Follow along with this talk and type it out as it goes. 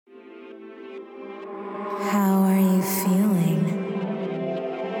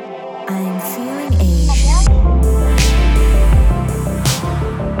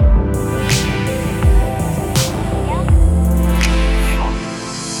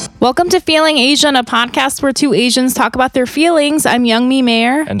Welcome to Feeling Asian, a podcast where two Asians talk about their feelings. I'm Youngmi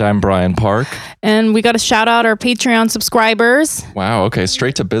Mayer. And I'm Brian Park. And we got to shout out our Patreon subscribers. Wow, okay,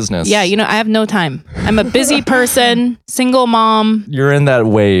 straight to business. Yeah, you know, I have no time. I'm a busy person, single mom. You're in that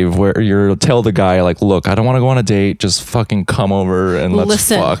wave where you tell the guy, like, look, I don't want to go on a date. Just fucking come over and let's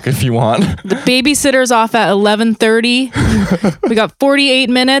fuck if you want. The babysitter's off at 11:30. We got 48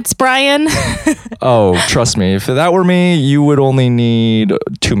 minutes, Brian. Oh, trust me. If that were me, you would only need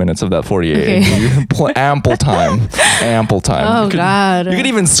 2 minutes of that 48. Okay. Ample time. Ample time. Oh, God. You could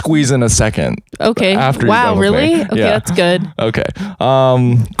even squeeze in a second. Okay. After wow, really? Me. Okay, yeah. That's good. Okay.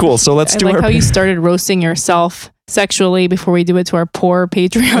 Cool. So let's do I like how you started roasting yourself sexually before we do it to our poor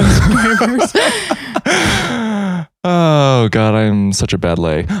Patreon subscribers. Oh God, I'm such a bad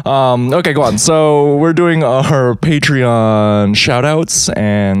lay. Okay, go on. So we're doing our Patreon shout outs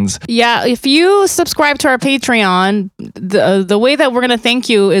and yeah, if you subscribe to our Patreon, the way that we're gonna thank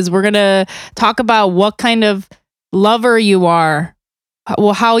you is we're gonna talk about what kind of lover you are,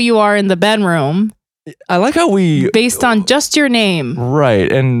 well, how you are in the bedroom. I like how we based on just your name,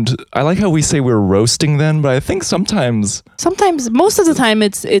 right? And I like how we say we're roasting then, but I think sometimes most of the time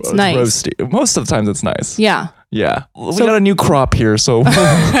it's nice. Roasty. Most of the times it's nice. Yeah. Yeah, we got a new crop here, so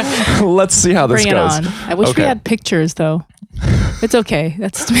let's see how this goes. Bring it on. I wish we had pictures, though. It's okay.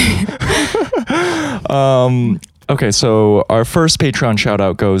 That's me. Okay, so our first Patreon shout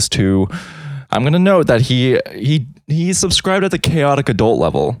out goes to. I'm gonna note that he subscribed at the chaotic adult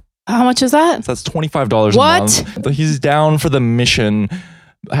level. How much is that? So that's $25 a month. He's down for the mission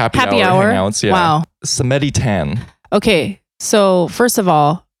happy hour hangouts. Yeah. Wow. Samedi Tan. Okay, so first of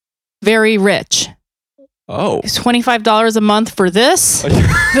all, very rich. Oh. $25 a month for this?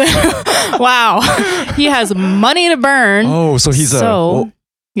 Wow. He has money to burn. Oh, so he's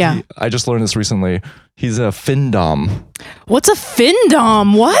yeah. I just learned this recently. He's a findom. What's a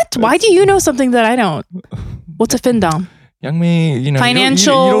findom? What? Why do you know something that I don't? What's a findom? Youngmi, you know,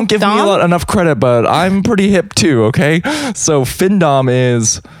 financial you don't give me enough credit, but I'm pretty hip too, okay? So findom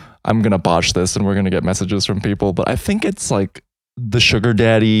is, I'm going to botch this and we're going to get messages from people, but I think it's like the sugar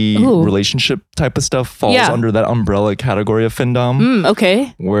daddy relationship type of stuff falls under that umbrella category of findom.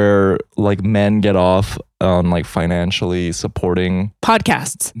 Okay. Where like men get off on like financially supporting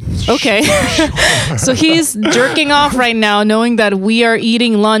podcasts. Okay. So he's jerking off right now knowing that we are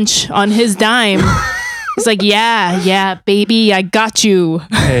eating lunch on his dime. He's like, yeah, baby, I got you.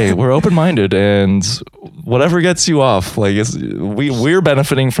 Hey, we're open-minded and whatever gets you off, like we're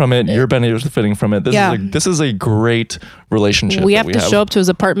benefiting from it. You're benefiting from it. This is a great relationship. We have to show up to his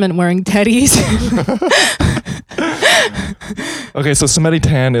apartment wearing teddies. Okay, so Samedi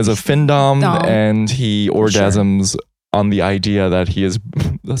Tan is a findom and he orgasms on the idea that he is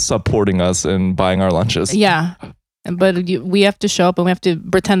supporting us and buying our lunches. Yeah. But we have to show up and we have to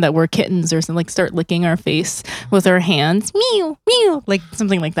pretend that we're kittens or something, like start licking our face with our hands. Meow, meow, like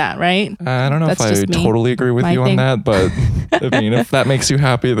something like that, right? I don't know if I totally agree with you on that, but I mean, if that makes you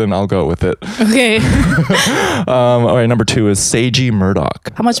happy, then I'll go with it. Okay. All right, number 2 is Seiji Murdoch.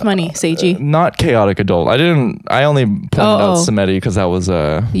 How much money, Seiji? Not chaotic adult. I only pointed out Samedi because that was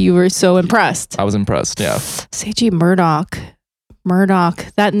you were so impressed. I was impressed, yeah. Seiji Murdoch.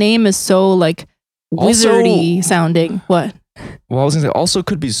 That name is so like wizardy sounding. What? Well, I was gonna say also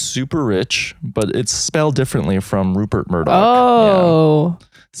could be super rich, but it's spelled differently from Rupert Murdoch. Oh, yeah.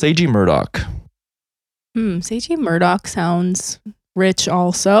 Seiji Murdoch. Seiji Murdoch sounds rich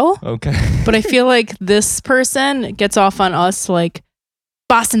also. Okay, but I feel like this person gets off on us like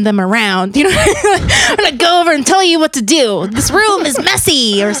bossing them around. You know, I'm gonna go over and tell you what to do. This room is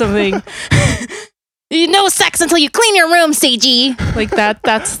messy or something. You know sex until you clean your room, Seiji. Like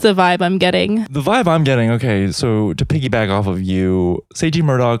that's the vibe I'm getting. The vibe I'm getting, okay, so to piggyback off of you, Seiji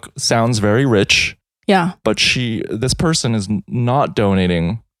Murdoch sounds very rich. Yeah. But this person is not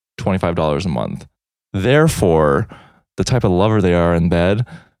donating $25 a month. Therefore, the type of lover they are in bed,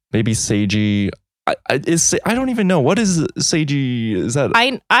 maybe Seiji... I don't even know. What is Seiji? Is that...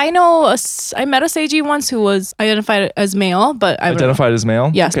 I know... I met a Seiji once who was identified as male, but I identified as male?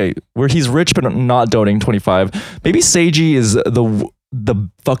 Yes. Okay, where he's rich but not donating 25. Maybe Seiji is the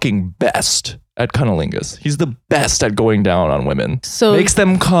fucking best at cunnilingus. He's the best at going down on women. So makes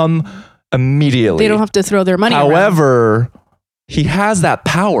them come immediately. They don't have to throw their money However, around. He has that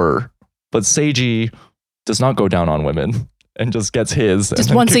power, but Seiji does not go down on women. And just gets his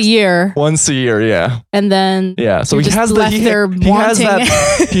just once a year. Once a year, yeah. And then so he has he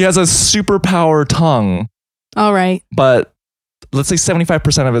has a superpower tongue. All right. But let's say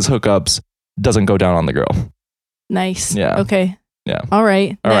 75% of his hookups doesn't go down on the girl. Nice. Yeah. Okay. Yeah. All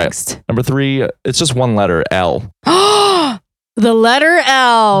right. All Next. Right. Number 3, it's just one letter, L. The letter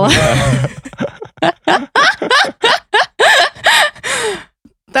L.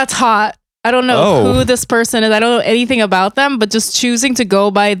 That's hot. I don't know who this person is. I don't know anything about them, but just choosing to go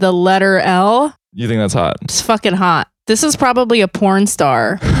by the letter L. You think that's hot? It's fucking hot. This is probably a porn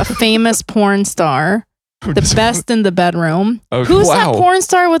star, a famous porn star, the best in the bedroom. Okay, Who's that porn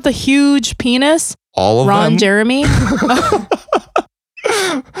star with the huge penis? All of Ron them? Jeremy?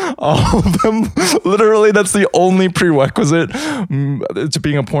 All of them. Literally, that's the only prerequisite to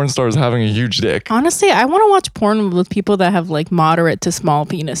being a porn star is having a huge dick. Honestly, I want to watch porn with people that have like moderate to small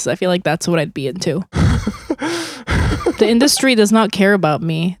penis. I feel like that's what I'd be into. The industry does not care about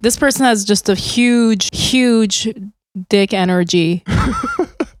me. This person has just a huge dick energy.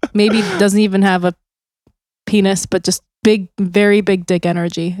 Maybe doesn't even have a penis, but just big, very big dick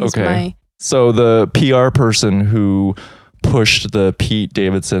energy. Okay. So the PR person who pushed the Pete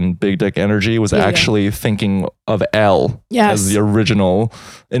Davidson big dick energy was actually thinking of L as the original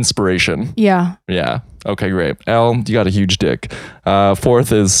inspiration. Yeah. Yeah. Okay, great. L, you got a huge dick.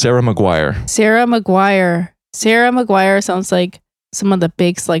 Fourth is Sarah McGuire. Sarah McGuire sounds like some of the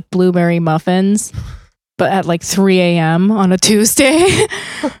bakes like blueberry muffins, but at like 3 a.m. on a Tuesday. I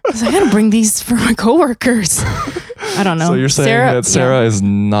was like, I gotta bring these for my coworkers. I don't know. So you're saying that Sarah is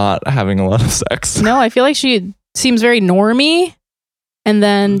not having a lot of sex? No, I feel like she seems very normy, and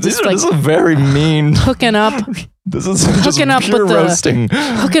then just this is very mean. Hooking up. This is hooking up with roasting.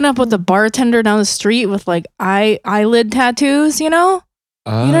 Hooking up with the bartender down the street with like eyelid tattoos. You know.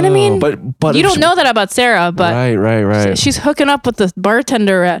 You know what I mean? But you don't know that about Sarah, but right. She's hooking up with the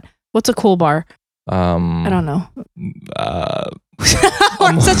bartender at what's a cool bar? I don't know.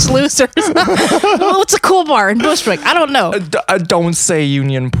 We're such losers. What's a cool bar in Bushwick? I don't know. Don't say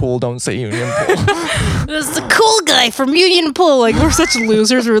Union Pool. Don't say Union Pool. This is the cool guy from Union Pool. Like, we're such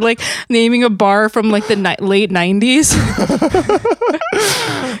losers. We're like naming a bar from like the late 90s.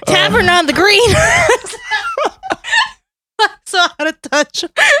 Tavern on the Green. So out of touch.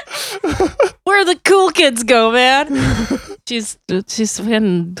 Where the cool kids go, man. She's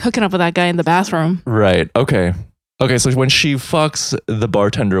hooking up with that guy in the bathroom. Right. Okay. So when she fucks the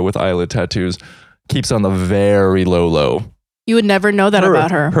bartender with eyelid tattoos, keeps on the very low. You would never know that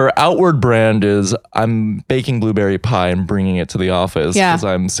about her. Her outward brand is I'm baking blueberry pie and bringing it to the office because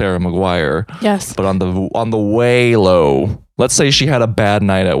I'm Sarah McGuire. Yes. But on the way low, let's say she had a bad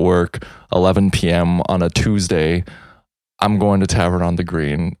night at work, 11 p.m. on a Tuesday. I'm going to Tavern on the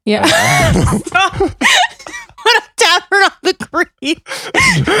Green. Yeah. What a Tavern on the Green.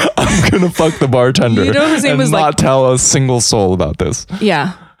 I'm going to fuck the bartender. You know his name and was not tell a single soul about this.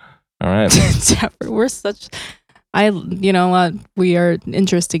 Yeah. All right. We're such... you know what? We are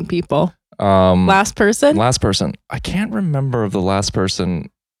interesting people. Last person? Last person. I can't remember if the last person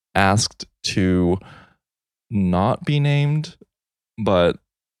asked to not be named, but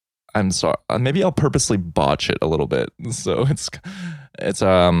I'm sorry. Maybe I'll purposely botch it a little bit. So it's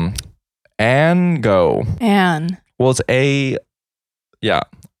Anne Go. Anne. Well, it's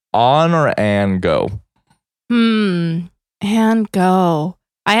on or Anne Go. Anne Go.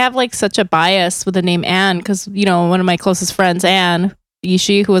 I have like such a bias with the name Anne because, you know, one of my closest friends, Anne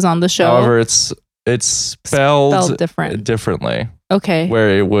Ishii, who was on the show. However, it's spelled differently. Okay.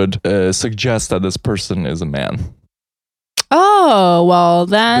 Where it would suggest that this person is a man. Oh, well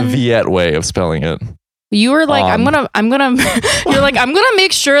then. The Viet way of spelling it. You were like, I'm gonna you're like, I'm gonna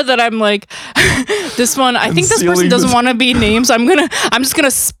make sure that I'm like this one. I think this person doesn't want to be named, so I'm just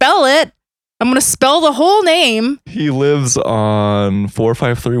gonna spell it. I'm going to spell the whole name. He lives on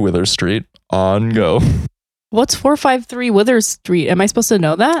 453 Wither Street on Go. What's 453 Wither Street? Am I supposed to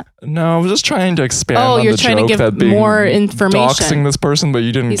know that? No, I was just trying to expand on the joke. Oh, you're trying to give more information. Doxing this person, but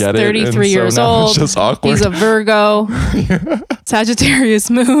you didn't get it. He's 33 years old. It's just awkward. He's a Virgo.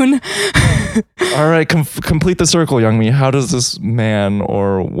 Sagittarius moon. All right, complete the circle, Youngmi. How does this man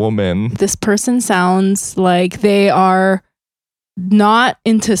or woman... This person sounds like they are not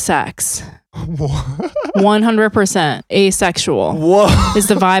into sex. 100% asexual. Whoa. Is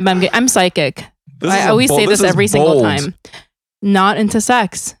the vibe I'm getting. I'm psychic. I always say this every single time. Not into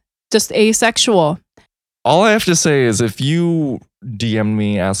sex, just asexual. All I have to say is if you DM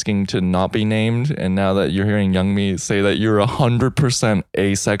me asking to not be named, and now that you're hearing Youngmi say that you're 100%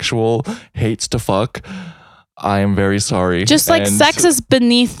 asexual, hates to fuck, I am very sorry. Just like sex is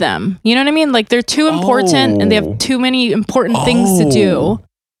beneath them. You know what I mean? Like they're too important and they have too many important things to do.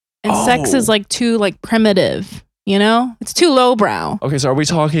 And sex is like too like primitive, you know? It's too lowbrow. Okay, so are we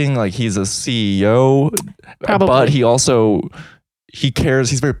talking like he's a CEO? Probably. But he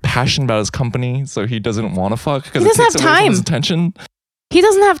cares, he's very passionate about his company, so he doesn't want to fuck because he doesn't it takes have away time. from his attention. He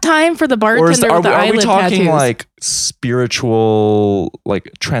doesn't have time for the bartender with the are we eyelid talking tattoos. like spiritual,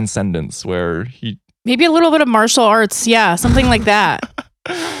 like transcendence, where he? Maybe a little bit of martial arts. Yeah, something like that.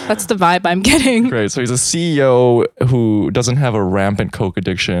 That's the vibe I'm getting. Great. So he's a CEO who doesn't have a rampant coke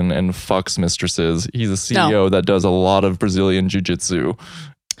addiction and fucks mistresses. He's a CEO that does a lot of Brazilian jiu-jitsu.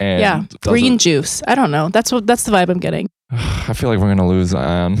 And green juice. I don't know. That's the vibe I'm getting. I feel like we're gonna lose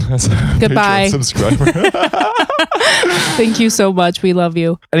Ian as a Goodbye. Patreon subscriber. Thank you so much. We love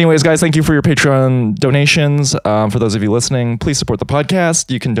you. Anyways, guys, thank you for your Patreon donations. For those of you listening, please support the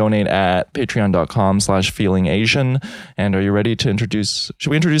podcast. You can donate at patreon.com/feelingasian. And are you ready to should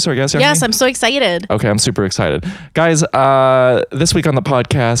we introduce our guest? Yes, I'm so excited. Okay, I'm super excited. Guys, this week on the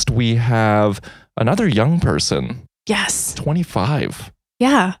podcast, we have another young person. Yes. 25.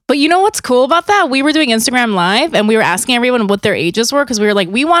 Yeah. But you know what's cool about that? We were doing Instagram Live and we were asking everyone what their ages were because we were like,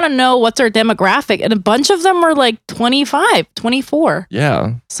 we want to know what's our demographic. And a bunch of them were like 25, 24.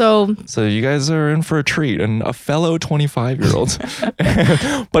 Yeah. So you guys are in for a treat, and a fellow 25-year-old.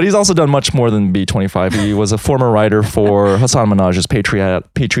 But he's also done much more than be 25. He was a former writer for Hasan Minhaj's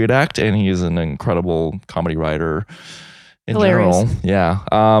Patriot Act, and he is an incredible comedy writer. In Hilarious. general, yeah.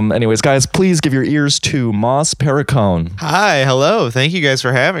 Anyways, guys, please give your ears to Moss Perricone. Hi, hello. Thank you guys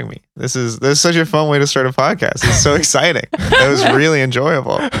for having me. This is such a fun way to start a podcast. It's so exciting. It was really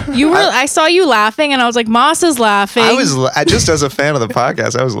enjoyable. I saw you laughing, and I was like, Moss is laughing. Just as a fan of the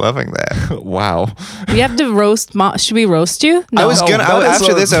podcast, I was loving that. Wow. We have to roast Moss. Should we roast you? No.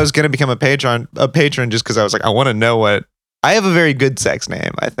 After this, I was gonna become a patron just because I was like, I want to know what. I have a very good sex name,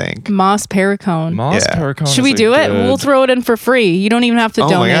 I think. Moss Perricone. Moss Perricone. Should we do it? We'll throw it in for free. You don't even have to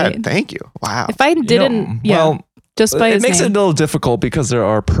donate. Oh my God, thank you. Wow. If I didn't, just by his it makes name. it a little difficult because there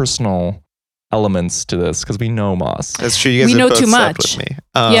are personal elements to this because we know Moss. That's true. You guys we have know both too slept much. with me.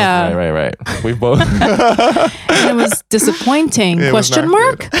 Yeah. Right. We've both. And it was disappointing. It was Question not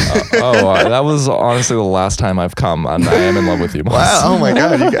mark? good. That was honestly the last time I've come, and I am in love with you, Moss. Wow. Oh my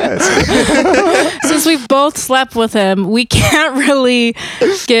God, you guys. Since we've both slept with him, we can't really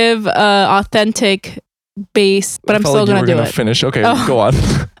give authentic base, but I'm still gonna do it. Finish. Okay, go on.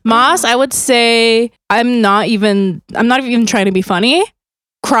 Moss, I would say I'm not even trying to be funny.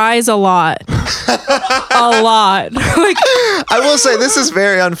 Cries a lot. A lot. Like, I will say this is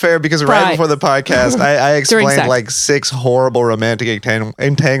very unfair because right before the podcast, I explained like 6 horrible romantic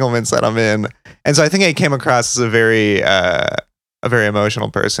entanglements that I'm in, and so I think I came across as a very emotional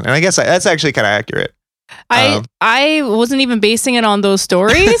person, and I guess that's actually kind of accurate. I wasn't even basing it on those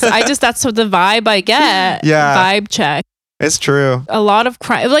stories. That's what the vibe I get. Yeah. Vibe check. It's true. A lot of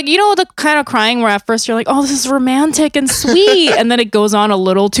crying, like, you know, the kind of crying where at first you're like, oh, this is romantic and sweet. And then it goes on a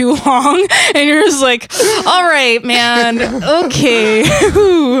little too long. And you're just like, all right, man. Okay.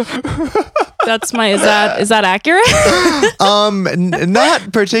 That's is that accurate?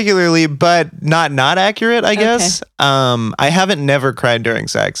 Not particularly, but not accurate, I guess. I haven't never cried during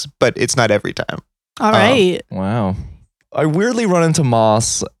sex, but it's not every time. All right. Wow. I weirdly run into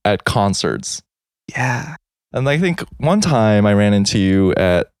Moss at concerts. Yeah. And I think one time I ran into you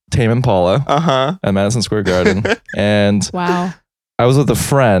at Tame Impala at Madison Square Garden. And wow. I was with a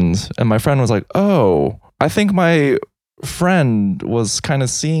friend, and my friend was like, oh, I think my friend was kind of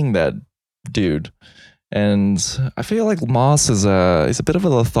seeing that dude. And I feel like Moss is he's a bit of a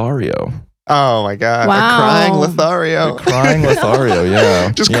Lothario. Oh my God. Wow. A crying Lothario. Crying Lothario,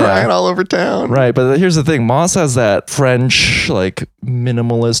 yeah. Just crying all over town. Right, but here's the thing. Moss has that French, like,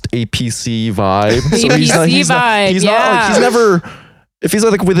 minimalist APC vibe. He's never, if he's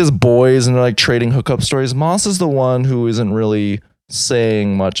like with his boys and they're like trading hookup stories, Moss is the one who isn't really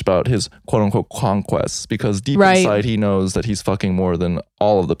saying much about his quote unquote conquests, because deep inside he knows that he's fucking more than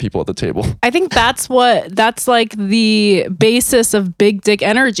all of the people at the table. I think that's like the basis of big dick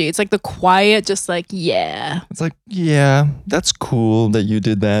energy. It's like the quiet, just like, yeah. It's like, yeah, that's cool that you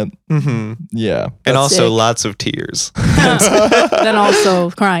did that. Mm-hmm. Yeah. And also sick. Lots of tears. Then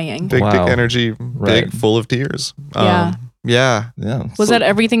also crying. Big dick energy, full of tears. Yeah. Yeah. Was that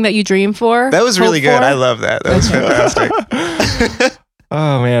everything that you dreamed for? That was really good. I love that. That was fantastic.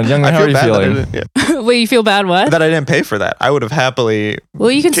 Oh man, Youngman, how are you feeling? Wait, you feel bad? What? That I didn't pay for that. I would have happily.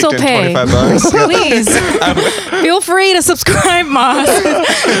 Well, you can still pay. $25. Please, feel free to subscribe, Moss.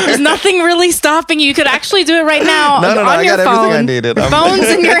 There's nothing really stopping you. You could actually do it right now. No, on your I got phone. everything I needed. Phone's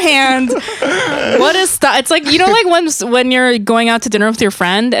in your hand. What is it's like, you know, like when you're going out to dinner with your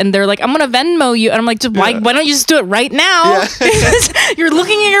friend and they're like, I'm gonna Venmo you, and I'm like, why don't you just do it right now? Yeah. You're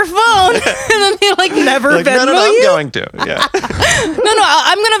looking at your phone, and then they like never like, Venmo no, you. I'm going to. Yeah. No,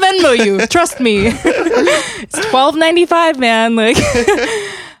 I'm gonna Venmo you. Trust me. It's $12.95, man. Like,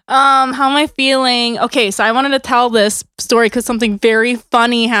 How am I feeling? Okay, so I wanted to tell this story because something very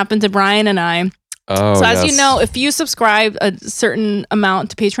funny happened to Brian and I. Oh, so as you know, if you subscribe a certain amount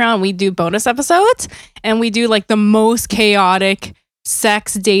to Patreon, we do bonus episodes and we do like the most chaotic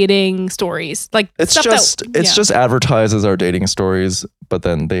sex dating stories. Like it's just advertised as our dating stories, but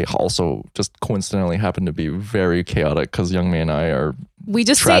then they also just coincidentally happen to be very chaotic because Young May and I are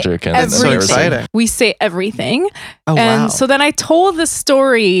tragic and so exciting. We say everything. Oh, and wow. so then I told this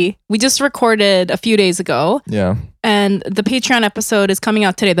story we just recorded a few days ago. Yeah. And the Patreon episode is coming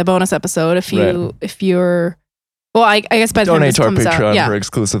out today, the bonus episode. If you're well, I guess by the time this donate to our comes Patreon out, for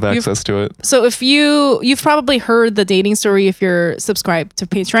exclusive access to it. So if you've probably heard the dating story if you're subscribed to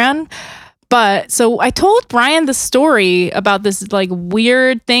Patreon. But so I told Brian the story about this like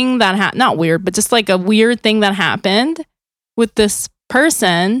weird thing that not weird, but just like a weird thing that happened with this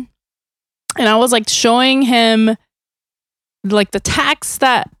person. And I was like showing him like the texts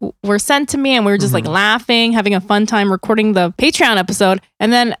that were sent to me, and we were just like laughing, having a fun time recording the Patreon episode.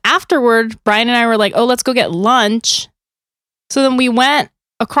 And then afterward, Brian and I were like, oh, let's go get lunch. So then we went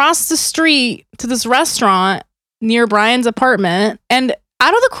across the street to this restaurant near Brian's apartment, and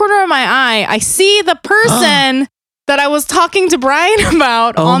out of the corner of my eye, I see the person that I was talking to Brian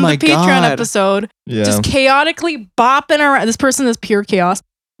about on the Patreon episode, just chaotically bopping around. This person is pure chaos,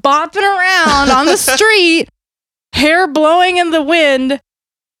 bopping around on the street, hair blowing in the wind.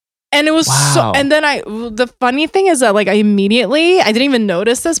 And it was so, and then the funny thing is that like I didn't even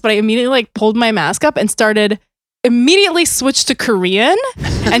notice this, but I immediately like pulled my mask up and immediately switched to Korean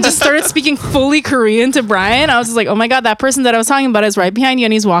and just started speaking fully Korean to Brian. I was just like, oh my God, that person that I was talking about is right behind you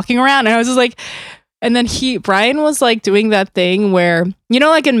and he's walking around. And I was just like, and then Brian was like doing that thing where, you know,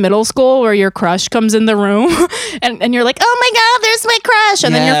 like in middle school where your crush comes in the room and you're like, oh my God, there's my crush.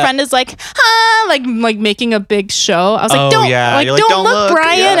 And then your friend is like, like making a big show. I was like, don't look,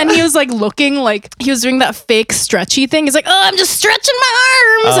 Brian. Yeah. And he was like looking like he was doing that fake stretchy thing. He's like, oh, I'm just stretching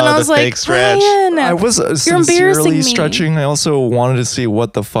my arms. And I was like, Brian, I was sincerely stretching. I also wanted to see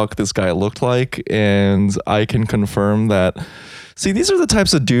what the fuck this guy looked like. And I can confirm that. See, these are the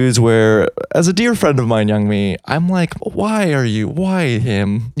types of dudes where, as a dear friend of mine, Young Me, I'm like, why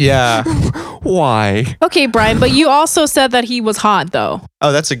him? Yeah. Why? Okay, Brian, but you also said that he was hot, though.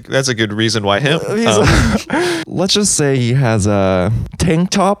 Oh, that's a good reason why him. Let's just say he has a tank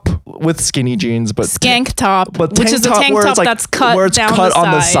top with skinny jeans, but skank top, which is a tank top that's cut where it's cut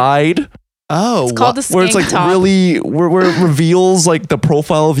on the side. Oh, it's called the skank where it's like top. Really, where it reveals like the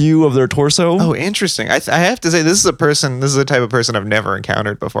profile view of their torso. Oh, interesting. I have to say, this is the type of person I've never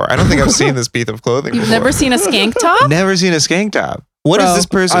encountered before. I don't think I've seen this piece of clothing You've before. Never seen a skank top? Never seen a skank top. What is this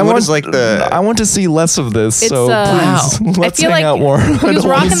person? I want to see less of this. So please, let's hang out more. He was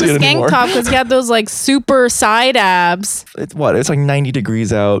rocking the skank top because he had those like super side abs. It's like 90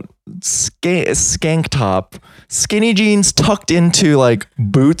 degrees out. Skank top, skinny jeans tucked into like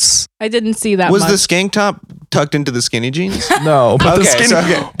boots. I didn't see that. Was the skank top tucked into the skinny jeans? No, but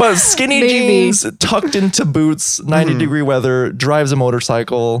skinny jeans tucked into boots. 90-degree weather. Drives a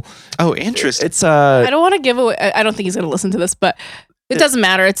motorcycle. Oh, interesting. It's I don't want to give away. I don't think he's gonna listen to this, but it doesn't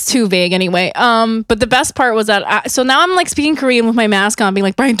matter. It's too vague anyway. But the best part was that so now I'm like speaking Korean with my mask on, being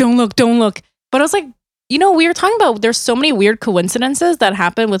like, Brian, don't look. But I was like, you know, we were talking about there's so many weird coincidences that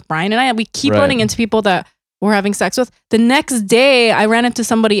happen with Brian and I. We keep running into people that we're having sex with. The next day, I ran into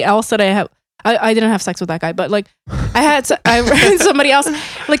somebody else that I didn't have sex with that guy, but like I ran into somebody else.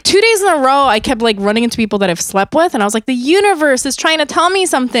 Like 2 days in a row, I kept like running into people that I've slept with, and I was like, the universe is trying to tell me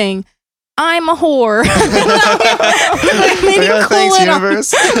something. I'm a whore. Like, maybe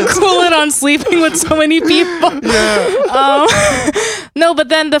cool it on sleeping with so many people. Yeah. No, but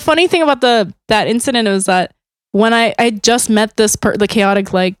then the funny thing about that incident was that when I just met the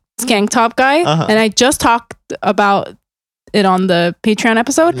chaotic like skank top guy, and I just talked about it on the Patreon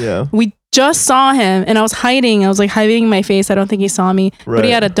episode. Yeah. We just saw him, and I was like hiding my face. I don't think he saw me, but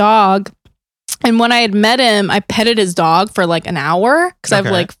he had a dog. And when I had met him, I petted his dog for like an hour because I have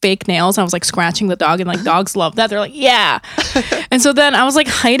like fake nails. And I was like scratching the dog, and like dogs love that. They're like, yeah. And so then I was like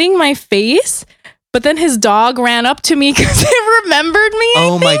hiding my face, but then his dog ran up to me because it remembered me.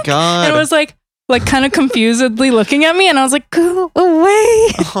 Oh my God. And it was like kind of confusedly looking at me, and I was like, go away.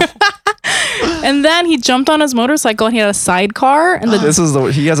 And then he jumped on his motorcycle, and he had a sidecar, and he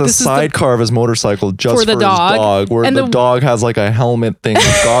has a sidecar of his motorcycle just for his dog, where the dog has like a helmet thing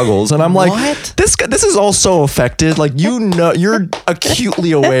with goggles. And I'm like, what? This is all so affected. Like, you know, you're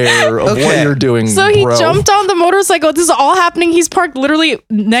acutely aware of what you're doing. So he jumped on the motorcycle. This is all happening. He's parked literally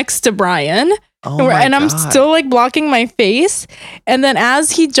next to Brian. And I'm still like blocking my face. And then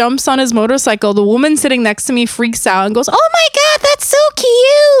as he jumps on his motorcycle, the woman sitting next to me freaks out and goes, oh my God, that's so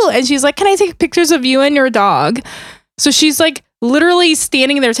cute. And she's like, can I take pictures of you and your dog? So she's like literally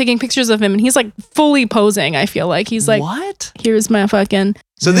standing there taking pictures of him, and he's like fully posing. I feel like he's like, what? Here's my fucking.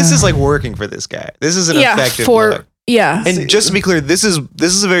 So this is like working for this guy. This is an effective look. Yeah. And just to be clear, this is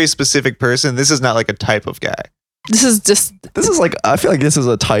a very specific person. This is not like a type of guy. This is like, I feel like this is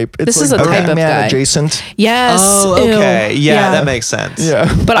a type. It's this like is a type of guy. Adjacent. Yes. Oh, okay. Yeah, that makes sense. Yeah.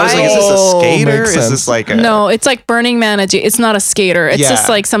 But I was like, is this a skater? Is this like a... No, it's like Burning Man. It's not a skater. It's just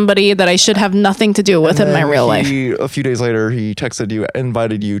like somebody that I should have nothing to do with in my real life. A few days later, he texted you,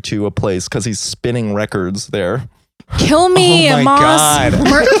 invited you to a place because he's spinning records there. Kill me, Moss.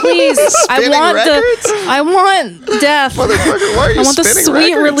 Please. I want death. Motherfucker, why are you I want the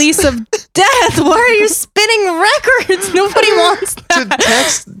sweet release of death. Why are you spinning records? Nobody wants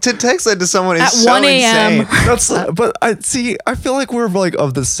that. To text that to someone is at so 1 a.m. insane. But I feel like we're like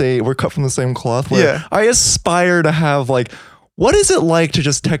we're cut from the same cloth. Yeah. I aspire to have like, what is it like to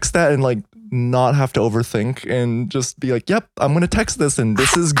just text that and like not have to overthink and just be like, yep, I'm gonna text this and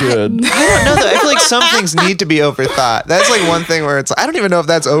this is good. I don't know though. I feel like some things need to be overthought. That's like one thing where it's, I don't even know if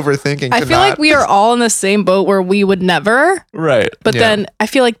that's overthinking. I feel like we are all in the same boat where we would never. Right. But then I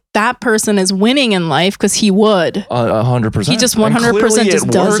feel like that person is winning in life because he would. 100%. He just 100% just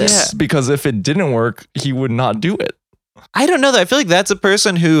does it. Because if it didn't work, he would not do it. I don't know though. I feel like that's a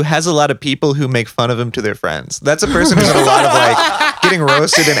person who has a lot of people who make fun of him to their friends. That's a person who's in a lot of like getting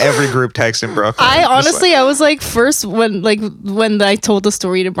roasted in every group text in Brooklyn. I honestly, I was like, first when I told the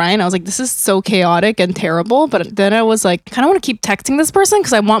story to Brian, I was like, this is so chaotic and terrible. But then I was like, kind of want to keep texting this person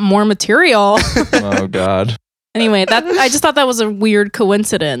because I want more material. Oh God. Anyway, I just thought that was a weird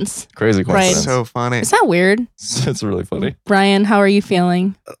coincidence. Crazy coincidence. Right. So funny. Is that weird? It's really funny. Brian, how are you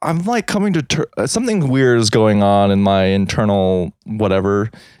feeling? I'm like coming to something weird is going on in my internal whatever.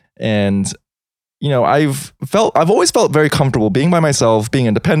 And, you know, I've always felt very comfortable being by myself, being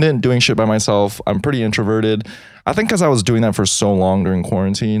independent, doing shit by myself. I'm pretty introverted. I think because I was doing that for so long during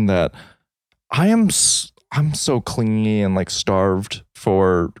quarantine that I'm so clingy and like starved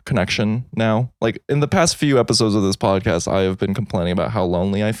for connection now. Like in the past few episodes of this podcast, I have been complaining about how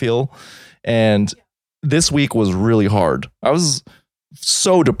lonely I feel. And this week was really hard. I was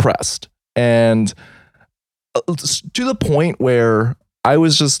so depressed and to the point where I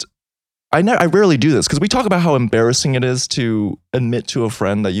was just, I rarely do this because we talk about how embarrassing it is to admit to a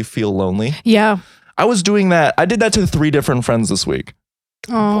friend that you feel lonely. Yeah. I was doing that. I did that to 3 different friends this week.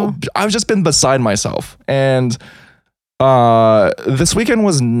 Oh. I've just been beside myself. And this weekend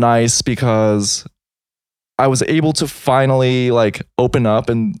was nice because I was able to finally like open up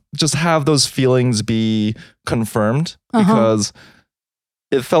and just have those feelings be confirmed because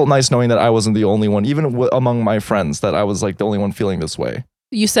it felt nice knowing that I wasn't the only one, even among my friends, that I was like the only one feeling this way.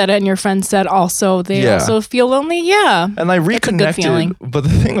 You said it and your friend said also they also feel lonely. Yeah. And I reconnected. But the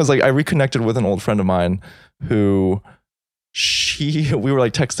thing was like I reconnected with an old friend of mine who we were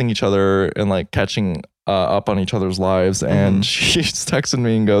like texting each other and like catching up on each other's lives. And she texted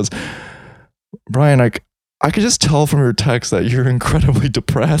me and goes, Brian, I could just tell from your text that you're incredibly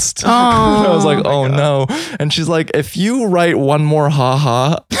depressed. Oh, I was like, oh no. And she's like, if you write one more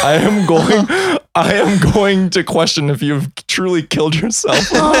haha, I am going to question if you've truly killed yourself.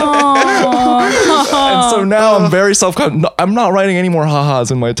 And so now I'm very self-conscious. I'm not writing any more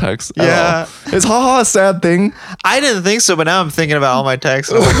ha-has in my text. Yeah. Is ha-ha a sad thing? I didn't think so, but now I'm thinking about all my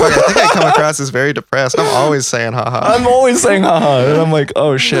texts. And I'm like, I think I come across as very depressed. I'm always saying ha-ha. I'm always saying ha-ha. And I'm like,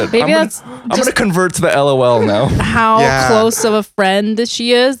 oh shit. Maybe I'm going to convert to the LOL now. How close of a friend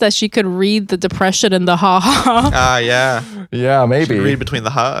she is that she could read the depression and the ha-ha. Yeah. Yeah, maybe. Read between the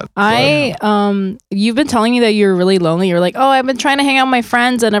ha. You've been telling me that you're really lonely. You're like, oh, I've been trying to hang out with my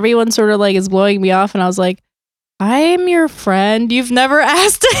friends and everyone sort of like is blowing me off. And I was like, I'm your friend. You've never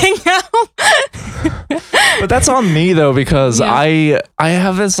asked to hang out. But that's on me though, because I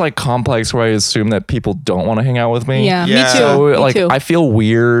have this like complex where I assume that people don't want to hang out with me. Yeah. Me too. So me too. I feel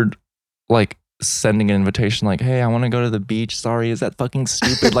weird like sending an invitation like, hey, I want to go to the beach. Sorry, is that fucking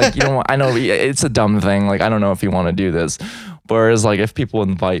stupid? Like, you don't I know it's a dumb thing. Like, I don't know if you want to do this. Whereas like if people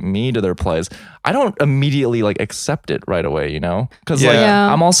invite me to their place, I don't immediately like accept it right away, you know? Because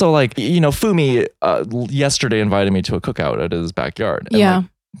I'm also like, you know, Fumi yesterday invited me to a cookout at his backyard. And, like,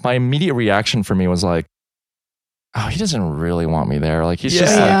 my immediate reaction for me was like, oh, he doesn't really want me there. Like he's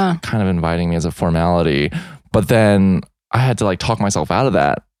just like kind of inviting me as a formality. But then I had to like talk myself out of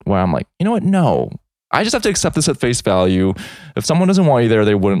that where I'm like, you know what? No, I just have to accept this at face value. If someone doesn't want you there,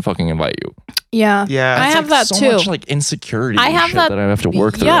 they wouldn't fucking invite you. Yeah. I have that so too. Much like insecurity I have that I have to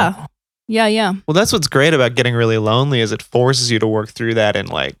work through. Yeah. Well, that's what's great about getting really lonely is it forces you to work through that and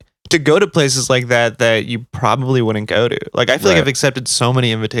like to go to places like that you probably wouldn't go to. Like, I feel like I've accepted so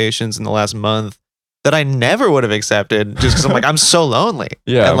many invitations in the last month that I never would have accepted just because I'm like, I'm so lonely.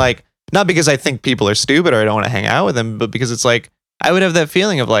 Yeah. And like, not because I think people are stupid or I don't want to hang out with them, but because it's like, I would have that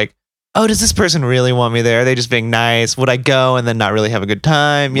feeling of like, oh, does this person really want me there? Are they just being nice? Would I go and then not really have a good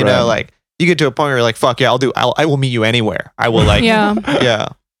time? You know, like you get to a point where you're like, fuck yeah, I will meet you anywhere. I will like, yeah.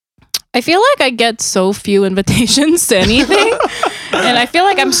 I feel like I get so few invitations to anything. And I feel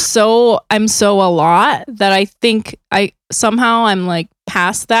like I'm so a lot that I think I'm like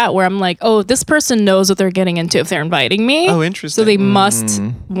past that where I'm like, oh, this person knows what they're getting into if they're inviting me. Oh, interesting. So they must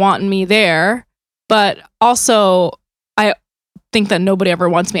want me there. But also I think that nobody ever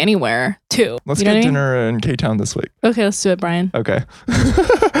wants me anywhere too. Let's get dinner in K-Town this week. Okay, let's do it, Brian. Okay.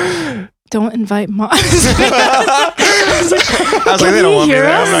 Don't invite Moss. I was like, they don't want me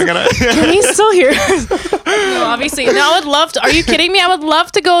there. I'm not gonna. Can he still hear us? No, obviously. No, I would love to. Are you kidding me? I would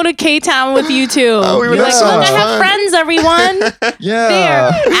love to go to K-Town with you too. Oh, we would have so much fun. I have friends, everyone.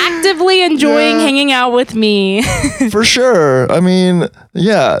 Yeah. They're actively enjoying hanging out with me. For sure. I mean,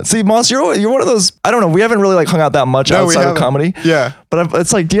 yeah. See, Moss, you're one of those, I don't know, we haven't really like hung out that much outside of comedy. Yeah. But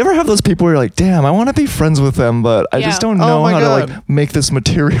it's like, do you ever have those people where you're like, damn, I want to be friends with them, but I just don't know how to like make this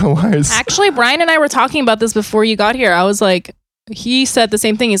materialize. Actually, Brian and I were talking about this before you got here. I was like, he said the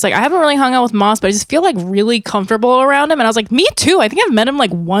same thing. He's like, I haven't really hung out with Moss, but I just feel like really comfortable around him. And I was like, me too. I think I've met him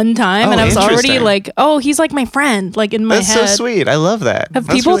like one time, and I was already like, oh, he's like my friend, like in my head. That's so sweet. I love that. Have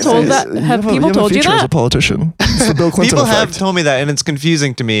people told that? Have people told you that? As a politician, it's the Bill Clinton people effect. have told me that, and it's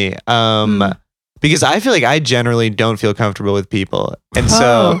confusing to me. Because I feel like I generally don't feel comfortable with people, and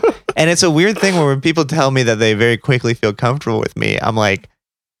so, and it's a weird thing where when people tell me that they very quickly feel comfortable with me, I'm like,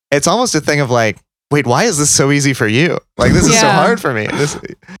 it's almost a thing of like, wait, why is this so easy for you? Like, this is so hard for me.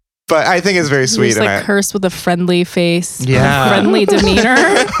 But I think it's very sweet. He's like cursed with a friendly face, yeah, friendly demeanor.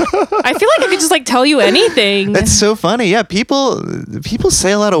 I feel like I could just like tell you anything. That's so funny. Yeah, people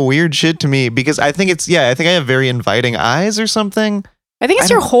say a lot of weird shit to me because I think I have very inviting eyes or something. I think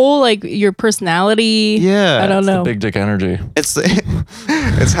it's your whole like your personality. Yeah, I don't know. Big dick energy.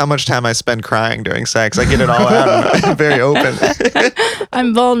 It's how much time I spend crying during sex. I get it all out. I'm very open.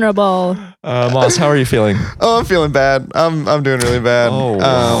 I'm vulnerable. Moss, how are you feeling? Oh, I'm feeling bad. I'm doing really bad. Oh,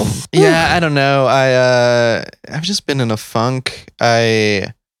 wow. Yeah, I don't know. I've just been in a funk.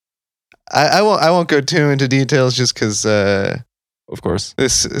 I won't go too into details just because. Of course,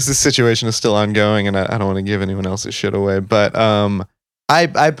 this situation is still ongoing, and I don't want to give anyone else's shit away. But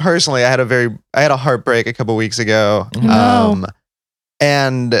I personally, I had a heartbreak a couple weeks ago.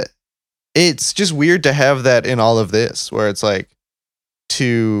 And it's just weird to have that in all of this, where it's like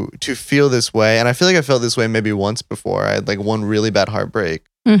to feel this way. And I feel like I felt this way maybe once before. I had like one really bad heartbreak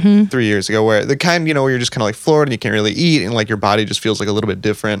 3 years ago, where the kind, where you're just kind of like floored and you can't really eat, and like your body just feels like a little bit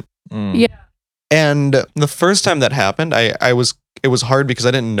different. Yeah. And the first time that happened, it was hard because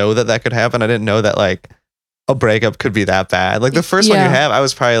I didn't know that could happen. I didn't know that like a breakup could be that bad. Like the first one you have, I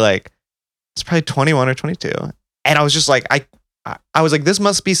was probably 21 or 22. And I was just like, I was like, this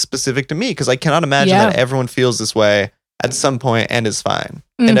must be specific to me because I cannot imagine that everyone feels this way at some point and is fine.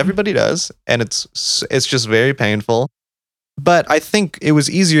 And everybody does. And it's just very painful. But I think it was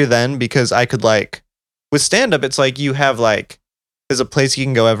easier then because I could like, with stand-up, it's like you have like, there's a place you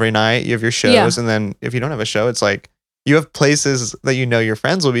can go every night. You have your shows. And then if you don't have a show, it's like, you have places that your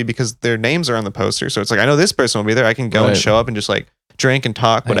friends will be because their names are on the poster. So it's like, I know this person will be there. I can go and show up and just like drink and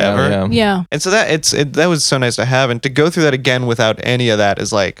talk, whatever. Yeah. And so that was so nice to have. And to go through that again without any of that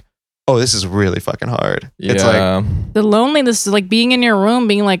is like, oh, this is really fucking hard. Yeah. It's like the loneliness is like being in your room,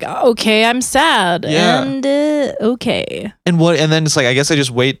 being like, okay, I'm sad. Yeah. And okay. And then it's like, I guess I just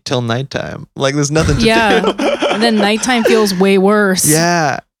wait till nighttime. Like there's nothing to do. And then nighttime feels way worse.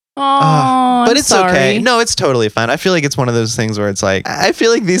 Yeah. Oh, but it's sorry. okay. No, it's totally fine. I feel like it's one of those things where it's like, I feel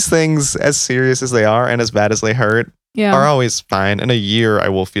like these things, as serious as they are and as bad as they hurt, are always fine. In a year, I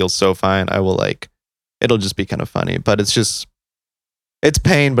will feel so fine. I will like, it'll just be kind of funny, but it's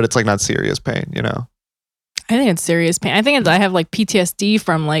pain, but it's like not serious pain, I think it's serious pain. I think I have like PTSD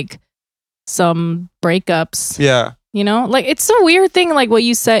from like some breakups. Yeah. Like it's a weird thing, like what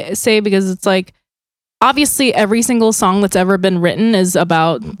you say, because it's like, obviously every single song that's ever been written is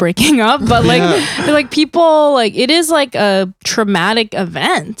about breaking up, but like people, like it is like a traumatic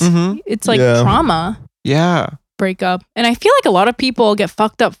event. It's like trauma. Yeah. Breakup. And I feel like a lot of people get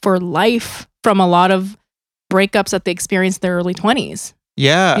fucked up for life from a lot of breakups that they experienced in their early 20s.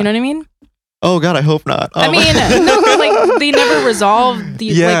 Yeah. You know what I mean? Oh God, I hope not. I mean, no, like they never resolved the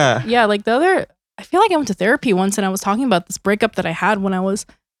like the other. I feel like I went to therapy once and I was talking about this breakup that I had when I was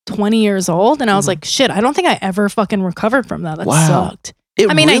 20 years old, and I was like, shit, I don't think I ever fucking recovered from that. That sucked.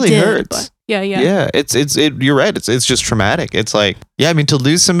 really hurts. But yeah. You're right. It's just traumatic. It's like, I mean, to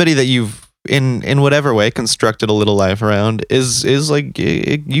lose somebody that you've in whatever way constructed a little life around is like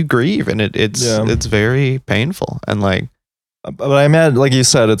you grieve, and it's very painful, and like. But I imagine, like you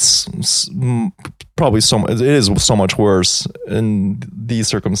said, it's probably it is so much worse in these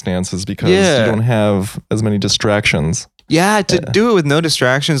circumstances because you don't have as many distractions. Yeah, to do it with no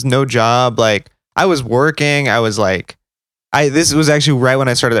distractions, no job. Like I was working, I was like, this was actually right when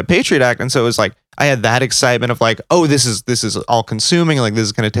I started that Patriot Act, and so it was like I had that excitement of like, oh, this is all consuming, like this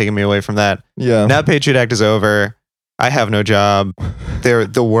is going to take me away from that. Yeah. Now Patriot Act is over. I have no job.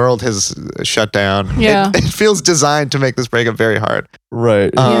 The world has shut down. Yeah. It feels designed to make this breakup very hard.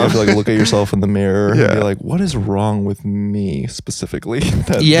 Right. You have to like look at yourself in the mirror and be like, what is wrong with me specifically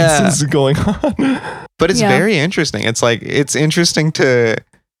that this is going on? But it's very interesting. It's like, it's interesting to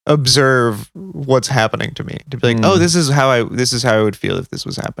observe what's happening to me, to be like, oh, this is how I would feel if this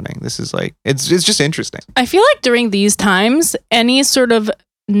was happening. This is like, it's just interesting. I feel like during these times, any sort of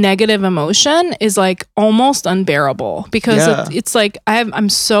negative emotion is like almost unbearable because it's like I'm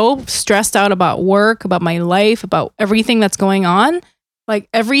so stressed out about work, about my life, about everything that's going on. Like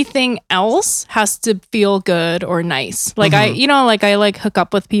everything else has to feel good or nice. Like I like hook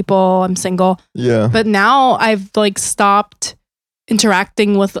up with people. I'm single. Yeah. But now I've like stopped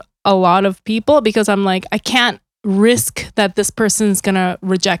interacting with a lot of people because I'm like, I can't risk that this person's gonna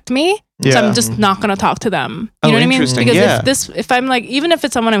reject me. So I'm just not gonna talk to them. You know what I mean? Because if I'm like, even if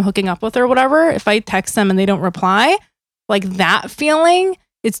it's someone I'm hooking up with or whatever, if I text them and they don't reply, like that feeling,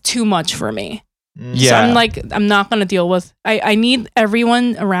 it's too much for me. Yeah. So I'm like, I'm not gonna deal with. I need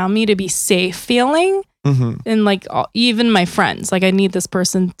everyone around me to be safe feeling, and like even my friends. Like I need this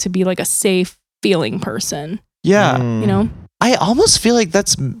person to be like a safe feeling person. Yeah. You know. I almost feel like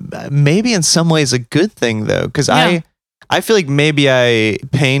that's maybe in some ways a good thing though, because I feel like maybe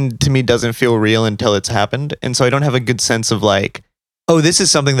pain to me doesn't feel real until it's happened. And so I don't have a good sense of like, oh, this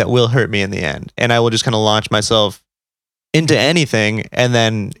is something that will hurt me in the end. And I will just kind of launch myself into anything and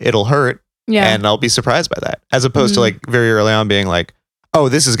then it'll hurt. Yeah. And I'll be surprised by that. As opposed to like very early on being like, oh,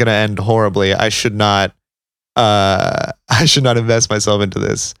 this is going to end horribly. I should not invest myself into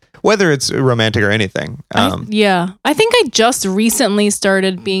this. Whether it's romantic or anything. I think I just recently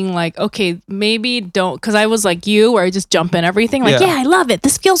started being like, okay, maybe don't, because I was like you, where I just jump in everything, like, I love it.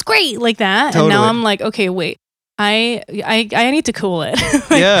 This feels great, like that. Totally. And now I'm like, okay, wait, I need to cool it.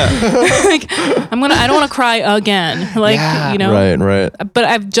 Like, I don't want to cry again. Like, you know, right. But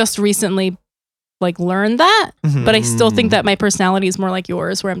I've just recently like learned that, but I still think that my personality is more like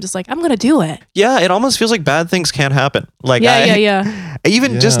yours, where I'm just like, I'm gonna do it. Yeah, it almost feels like bad things can't happen. Like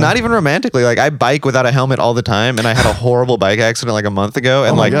even just not even romantically. Like I bike without a helmet all the time, and I had a horrible bike accident like a month ago,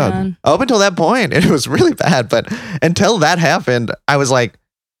 and up until that point, it was really bad. But until that happened, I was like,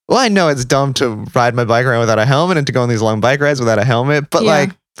 well, I know it's dumb to ride my bike around without a helmet and to go on these long bike rides without a helmet, but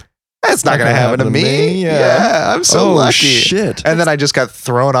like. That's not gonna happen to me. Yeah, I'm so lucky. Shit. And then I just got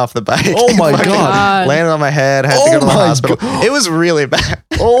thrown off the bike. Oh my god! Landed on my head. Had to go to the hospital. God. It was really bad.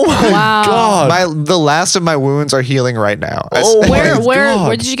 Oh my god! The last of my wounds are healing right now.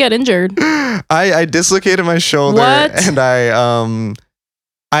 Where did you get injured? I dislocated my shoulder, and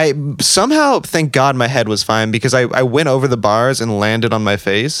I somehow, thank God, my head was fine because I went over the bars and landed on my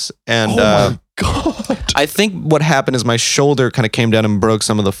face. And my God. I think what happened is my shoulder kind of came down and broke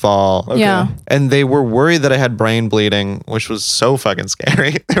some of the fall. Okay. Yeah. And they were worried that I had brain bleeding, which was so fucking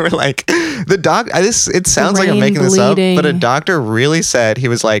scary. They were like, it sounds like I'm making this up, but a doctor really said, he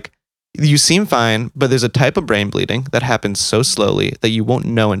was like, you seem fine, but there's a type of brain bleeding that happens so slowly that you won't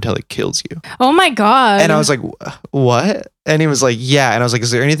know until it kills you. Oh my God. And I was like, what? And he was like, yeah. And I was like,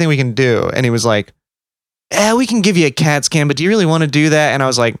 is there anything we can do? And he was like, we can give you a CAT scan, but do you really want to do that? And I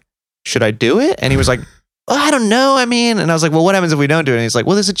was like, should I do it? And he was like, well, I don't know. I mean, and I was like, well, what happens if we don't do it? And he's like,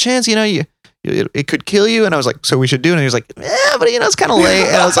 well, there's a chance, it could kill you. And I was like, so we should do it. And he was like, yeah, but it's kind of late.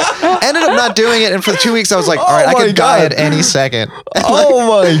 And I was like, ended up not doing it. And for 2 weeks, I was like, all right, I could die at any second. And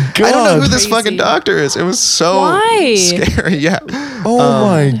my God. I don't know who this fucking doctor is. It was so scary. Yeah. Oh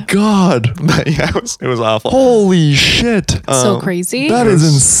my God. But yeah, it was awful. Holy shit. So crazy. That is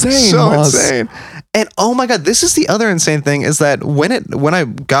insane. So insane. And oh my God, this is the other insane thing is that when I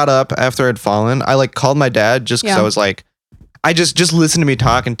got up after I'd fallen, I like called my dad just because I was like, I just listen to me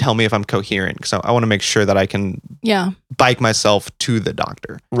talk and tell me if I'm coherent. So I want to make sure that I can bike myself to the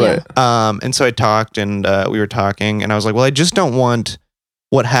doctor. Right. And so I talked and we were talking and I was like, well, I just don't want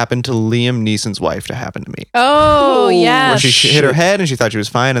what happened to Liam Neeson's wife to happen to me. Oh, yeah. Where she hit her head and she thought she was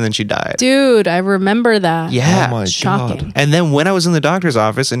fine and then she died. Dude, I remember that. Yeah. Oh my Shocking. God. And then when I was in the doctor's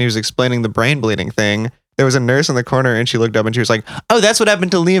office and he was explaining the brain bleeding thing, there was a nurse in the corner and she looked up and she was like, "Oh, that's what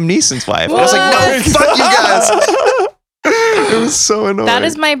happened to Liam Neeson's wife." And I was like, "No, fuck you guys." It was so annoying. That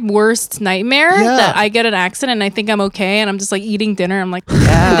is my worst nightmare. Yeah. That I get an accident and I think I'm okay, and I'm just like eating dinner. I'm like,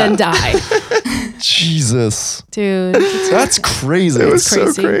 and then die. Jesus, Dude, that's crazy. It was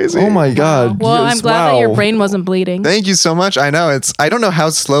so crazy. Oh my God. Well, Yes, I'm glad that your brain wasn't bleeding. Thank you so much. I know I don't know how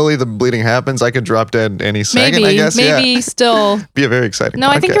slowly the bleeding happens. I could drop dead any second, I guess. Maybe still. Be a very exciting No,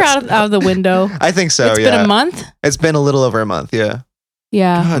 podcast. I think you're out of the window. I think so, It's been a month? It's been a little over a month, yeah.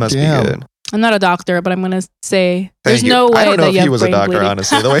 Yeah. God Must damn. be good. I'm not a doctor, but I'm going to say Thank there's you. no way I don't know that if you he have was a brain doctor, bleeding.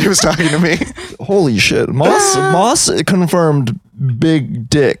 honestly, the way he was talking to me. Holy shit. Moss confirmed big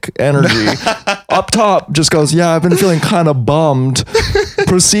dick energy. Up top just goes, yeah, I've been feeling kind of bummed.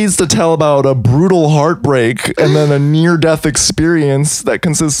 Proceeds to tell about a brutal heartbreak and then a near-death experience that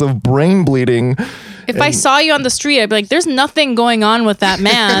consists of brain bleeding. If I saw you on the street, I'd be like, there's nothing going on with that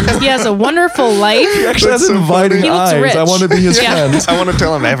man. He has a wonderful life. He actually That's has so inviting funny. He looks eyes. rich. I want to be his Yeah. friend. I want to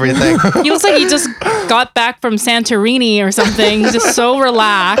tell him everything. He looks like he just got back from Santorini or something. He's just so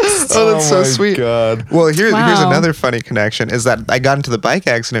relaxed. Oh, that's so my sweet. God. Well, here's Wow. another funny connection is that I got into the bike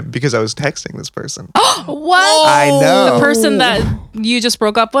accident because I was texting this person. What? I know. The person that you just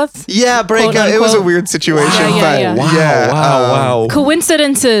broke up with? Yeah, breakup. Quote, It was a unquote. weird situation, Yeah, but yeah. Wow.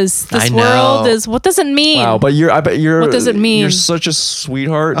 Coincidences. This I know. world is, what does it mean? Wow, but I bet you're. What does it mean? You're such a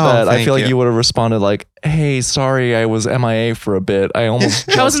sweetheart Oh, that I thank feel like you. you would have responded like, "Hey, sorry, I was MIA for a bit. I almost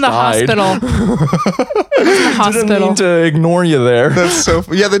I was in the died." hospital. I was in the Didn't hospital. mean to ignore you there. That's so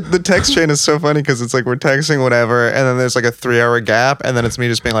yeah. The text chain is so funny because it's like we're texting whatever, and then there's like a 3-hour gap, and then it's me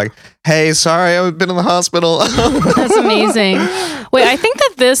just being like, "Hey, sorry, I've been in the hospital." That's amazing. Wait, I think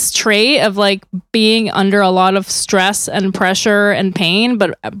that this trait of like being under a lot of stress and pressure and pain,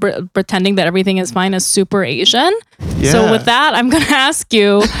 but pretending that everything is fine is super Asian. So Yeah. with that, I'm going to ask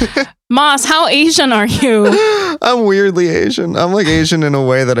you, Moss, how Asian are you? I'm weirdly Asian. I'm like Asian in a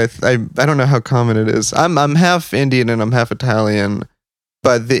way that I don't know how common it is. I'm half Indian and I'm half Italian.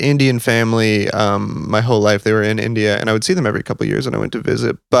 But the Indian family, my whole life they were in India, and I would see them every couple of years when I went to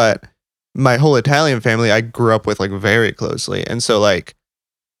visit. But my whole Italian family, I grew up with like very closely, and so like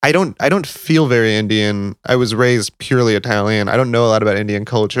I don't feel very Indian. I was raised purely Italian. I don't know a lot about Indian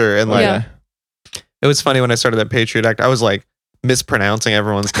culture, and like Yeah. it was funny when I started that Patriot Act. I was like mispronouncing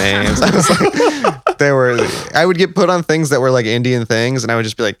everyone's names. I was like, I would get put on things that were like Indian things, and I would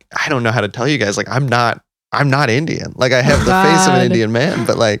just be like, I don't know how to tell you guys. Like, I'm not Indian. Like, I have the face of an God. Indian man,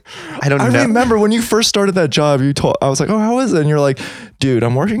 but like, I don't I know. remember when you first started that job, I was like, "Oh, how is it?" And you're like, "Dude,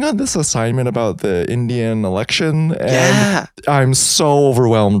 I'm working on this assignment about the Indian election, and Yeah, I'm so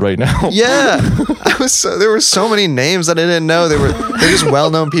overwhelmed right now." yeah. There were so many names that I didn't know. They're just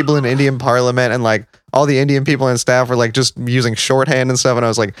well-known people in Indian parliament, and like all the Indian people and staff were like just using shorthand and stuff. And I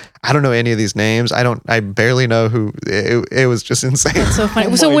was like, I don't know any of these names. I barely know who. It was just insane. So funny.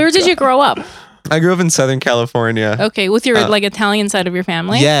 Oh So my where did you grow up? I grew up in Southern California. Okay, with your like Italian side of your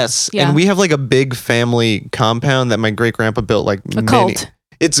family? Yes, Yeah. and we have like a big family compound that my great grandpa built. Like A cult.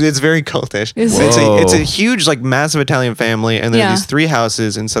 It's very cultish. Is it? It's a Whoa. huge like massive Italian family, and there are Yeah. these 3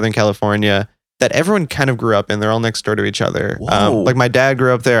 houses in Southern California that everyone kind of grew up in. They're all next door to each other. Whoa. Like my dad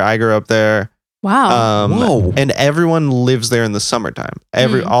grew up there. I grew up there. Wow. Whoa. And everyone lives there in the summertime.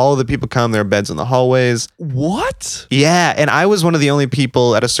 Mm. All of the people come. There are beds in the hallways. What? Yeah, and I was one of the only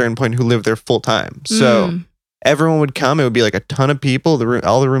people at a certain point who lived there full time. So. Mm. Everyone would come. It would be like a ton of people.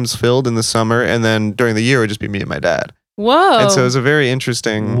 All the rooms filled in the summer, and then during the year, it would just be me and my dad. Whoa. And so it was a very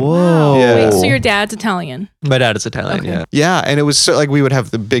interesting. Whoa. Yeah. Wait, so your dad's Italian? My dad is Italian. Okay. Yeah, yeah, and it was so like we would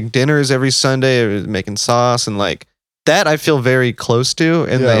have the big dinners every Sunday, making sauce and like that. I feel very close to,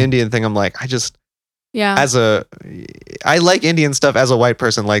 and Yeah. the Indian thing, I'm like, Yeah. I like Indian stuff as a white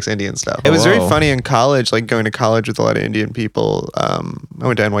person likes Indian stuff. It was very Whoa. funny in college, like going to college with a lot of Indian people. I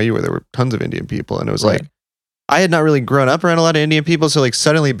went to NYU where there were tons of Indian people, and it was Right. like. I had not really grown up around a lot of Indian people, so like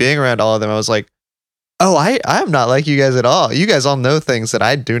suddenly being around all of them, I was like, "Oh, I'm not like you guys at all. You guys all know things that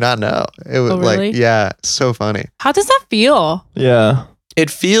I do not know." It was Oh, really? like, yeah, so funny. How does that feel? Yeah. It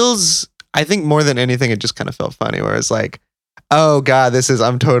feels, I think more than anything, it just kind of felt funny. Where it's like, "Oh God,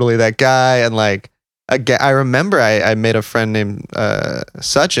 I'm totally that guy," and like, I remember I made a friend named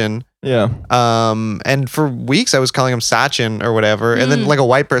Sachin. Yeah. And for weeks I was calling him Sachin or whatever, and then Mm. like a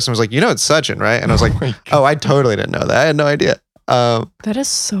white person was like, it's Sachin, right? And I was like, my God. "Oh, I totally didn't know that. I had no idea." That is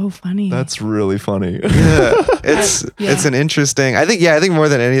so funny. That's really funny. Yeah, it's Yeah. an interesting. I think more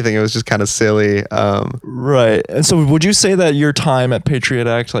than anything, it was just kind of silly. Right. And so would you say that your time at Patriot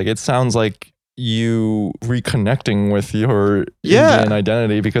Act, like it sounds like you reconnecting with your Indian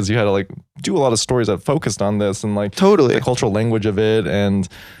identity because you had to like do a lot of stories that focused on this and like totally the cultural language of it. And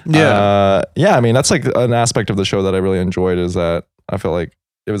I mean, that's like an aspect of the show that I really enjoyed, is that I feel like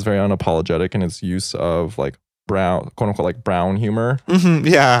it was very unapologetic in its use of like brown, quote unquote, like brown humor. Mm-hmm,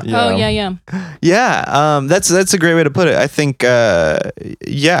 yeah. Oh yeah. That's a great way to put it. I think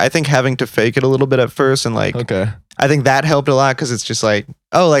I think having to fake it a little bit at first and like I think that helped a lot, because it's just like,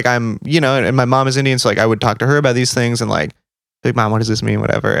 oh, like I'm, and my mom is Indian, so like I would talk to her about these things and like Mom, what does this mean,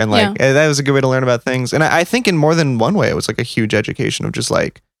 whatever, and like that was a good way to learn about things. And I think in more than one way it was like a huge education of just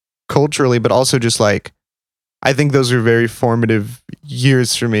like culturally, but also just like I think those were very formative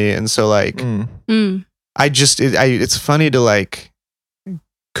years for me. And so like it's funny to like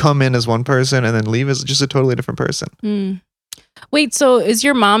come in as one person and then leave as just a totally different person. Wait, so is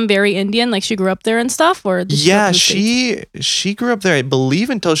your mom very Indian? Like she grew up there and stuff, or she grew up there, I believe,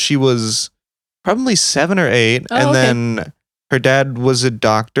 until she was probably 7 or 8, and then her dad was a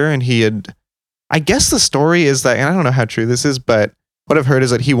doctor, and I guess the story is that, and I don't know how true this is, but what I've heard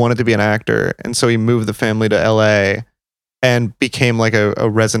is that he wanted to be an actor, and so he moved the family to LA and became like a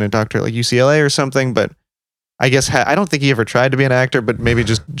resident doctor at like UCLA or something. But I guess I don't think he ever tried to be an actor, but maybe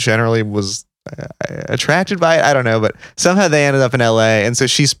just generally was attracted by it. I don't know, but somehow they ended up in LA, and so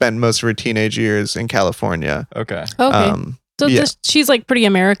she spent most of her teenage years in California. Okay. So she's like pretty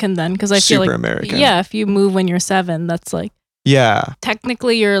American then, because I feel like super American. Yeah, if you move when you're 7, that's like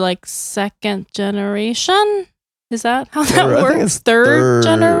technically you're like second generation. Is that how that works? I think it's third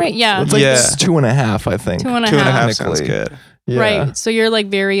generation. Yeah, it's like 2.5. I think 2.5 sounds good. Yeah. Right. So you're like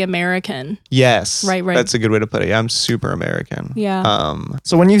very American. Yes. Right. That's a good way to put it. Yeah, I'm super American. Yeah.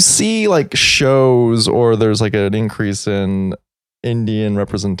 So when you see like shows or there's like an increase in Indian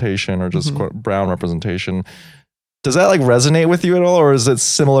representation or just brown representation, does that like resonate with you at all? Or is it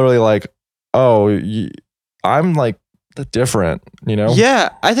similarly like, I'm like different, Yeah.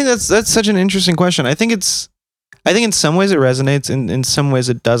 I think that's such an interesting question. I think in some ways it resonates, in some ways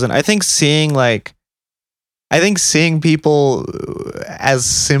it doesn't. I think seeing people as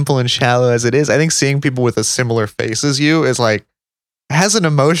simple and shallow as it is, I think seeing people with a similar face as you is like, has an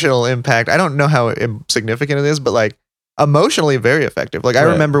emotional impact. I don't know how significant it is, but like emotionally very effective. Like I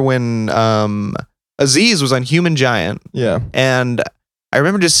remember when Aziz was on Human Giant. Yeah. And I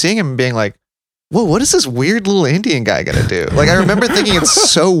remember just seeing him being like, whoa, what is this weird little Indian guy gonna do? Like I remember thinking it's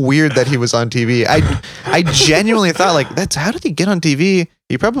so weird that he was on TV. I genuinely thought like, how did he get on TV?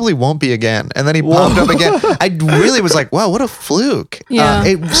 He probably won't be again. And then he popped up again. I really was like, wow, what a fluke. Yeah.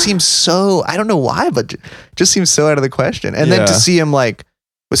 It seems so, I don't know why, but just seems so out of the question. And then to see him like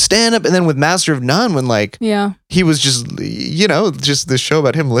with stand up and then with Master of None, when like he was just, just this show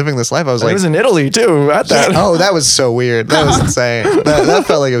about him living this life. I was like, he was in Italy too at that. Oh, that was so weird. That was insane. That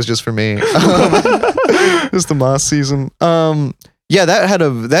felt like it was just for me. Just the Moss season.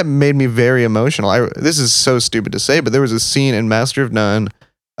 That made me very emotional. This is so stupid to say, but there was a scene in Master of None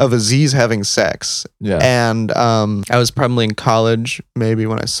of Aziz having sex. Yeah. And I was probably in college, maybe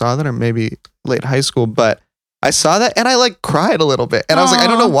when I saw that, or maybe late high school, but I saw that and I like cried a little bit. And I was like, I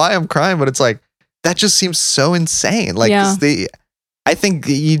don't know why I'm crying, but it's like, that just seems so insane. Like I think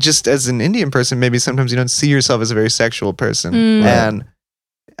you just, as an Indian person, maybe sometimes you don't see yourself as a very sexual person. And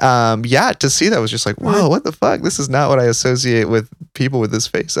to see that was just like, whoa, what the fuck? This is not what I associate with people with this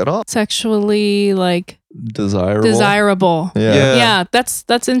face at all. Sexually like desirable. Yeah.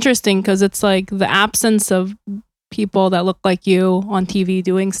 That's interesting, because it's like the absence of people that look like you on TV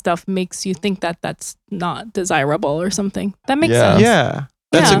doing stuff makes you think that that's not desirable or something. That makes sense. Yeah.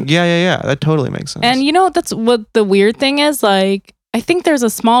 That totally makes sense. And that's what the weird thing is. Like, I think there's a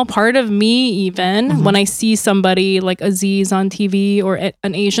small part of me, even when I see somebody like Aziz on TV or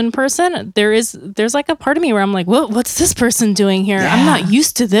an Asian person, there's like a part of me where I'm like, what's this person doing here? I'm not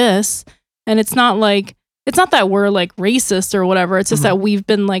used to this. And it's not that we're like racist or whatever. It's just that we've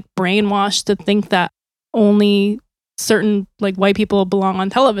been like brainwashed to think that only certain like white people belong on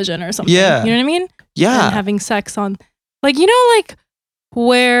television or something. Yeah. You know what I mean? Yeah. And having sex on like, like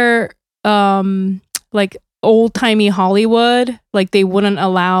where like old-timey Hollywood, like they wouldn't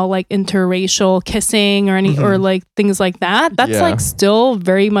allow like interracial kissing or any or like things like that. That's like still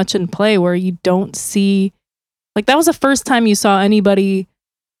very much in play, where you don't see, like, that was the first time you saw anybody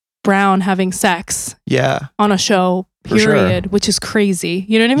brown having sex on a show, period, which is crazy.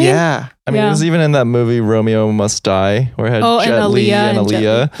 You know what I mean? Yeah. I mean, it was even in that movie Romeo Must Die, where it had Jet Li and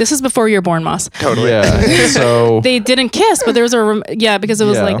Aaliyah. This is before you were born, Moss. Totally. Yeah. So they didn't kiss, but there was because it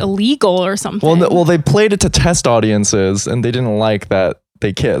was like illegal or something. Well, they played it to test audiences, and they didn't like that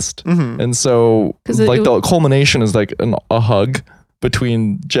they kissed. And so like the culmination is like a hug.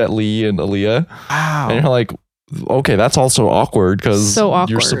 between Jet Li and Aaliyah. Wow. And you're like, okay, that's also awkward because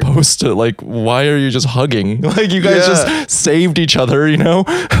you're supposed to, like, why are you just hugging? Like, you guys just saved each other, you know?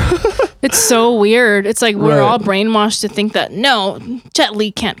 It's so weird. It's like we're all brainwashed to think that, no, Jet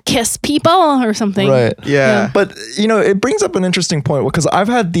Li can't kiss people or something. Right. Yeah. But, you know, it brings up an interesting point because I've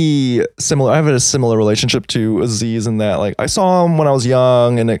had a similar relationship to Aziz in that, like, I saw him when I was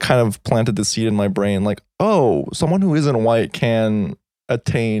young and it kind of planted the seed in my brain, like, oh, someone who isn't white can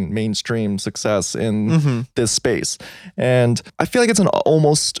attain mainstream success in this space. And I feel like it's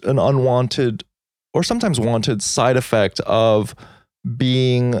almost an unwanted or sometimes wanted side effect of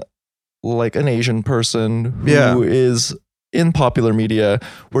being like an Asian person who is in popular media,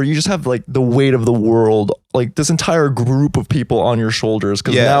 where you just have like the weight of the world, like this entire group of people on your shoulders,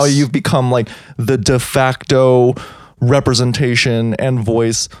 because now you've become like the de facto representation and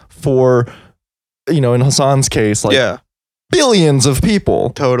voice for, you know, in Hassan's case, like billions of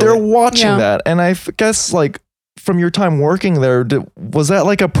people. Totally. They're watching that. And I guess, like, from your time working there, was that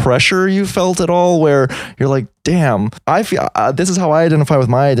like a pressure you felt at all where you're like, damn, I feel this is how I identify with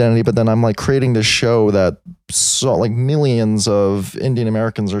my identity, but then I'm like creating this show that like millions of Indian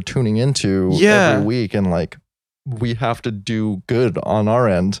Americans are tuning into every week, and like we have to do good on our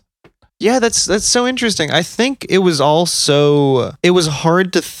end. Yeah, that's so interesting. I think it was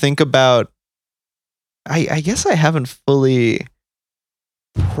hard to think about. I guess I haven't fully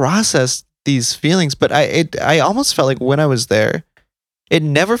processed these feelings, but I almost felt like when I was there, it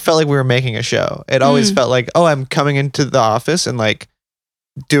never felt like we were making a show. It always felt like, oh, I'm coming into the office and like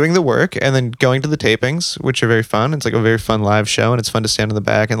doing the work and then going to the tapings, which are very fun. It's like a very fun live show, and it's fun to stand in the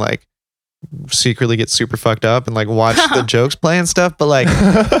back and like secretly get super fucked up and like watch the jokes play and stuff. But like,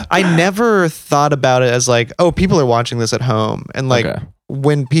 I never thought about it as like, oh, people are watching this at home, and like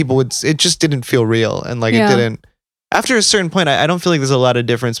when people would, it just didn't feel real, and like it didn't. After a certain point, I don't feel like there's a lot of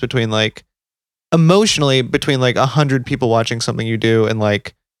difference between like emotionally between like 100 people watching something you do and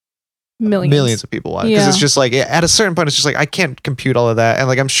like millions of people watching, because it's just like at a certain point it's just like I can't compute all of that. And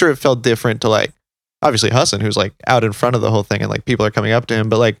like I'm sure it felt different to like obviously Hassan, who's like out in front of the whole thing and like people are coming up to him,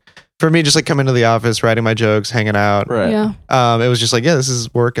 but like for me, just like coming to the office, writing my jokes, hanging out, it was just like, this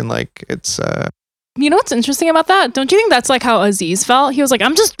is work, and like it's you know what's interesting about that? Don't you think that's like how Aziz felt? He was like,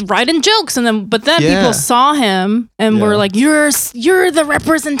 I'm just writing jokes, and then people saw him and were like, you're the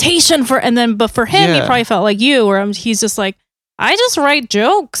representation for, and then but for him, he probably felt like you, where he's just like, I just write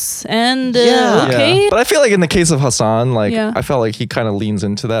jokes and okay. But I feel like in the case of Hassan, like I felt like he kind of leans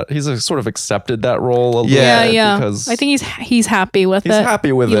into that. He's sort of accepted that role a little bit because I think he's happy with it. He's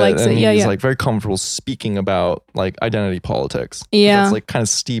happy with he it, likes and it. he's like very comfortable speaking about like identity politics. Yeah, it's like kind of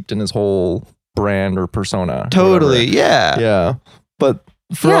steeped in his whole brand or persona. Totally. But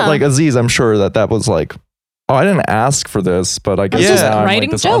for like Aziz, I'm sure that was like, oh, I didn't ask for this, but I guess I'm like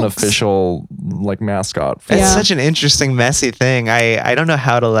this unofficial like mascot. It's such an interesting, messy thing. I don't know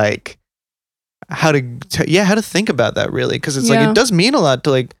how to think about that really, because it's like it does mean a lot to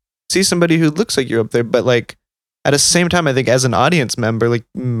like see somebody who looks like you up there, but like at the same time, I think as an audience member, like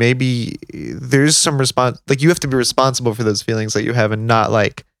maybe there's some response, like you have to be responsible for those feelings that you have and not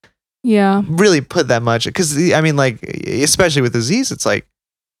like really put that much, because I mean, like especially with Aziz, it's like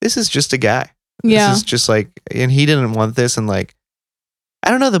this is just a guy. This is just like, and he didn't want this, and like I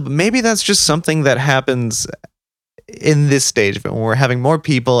don't know, maybe that's just something that happens in this stage of it when we're having more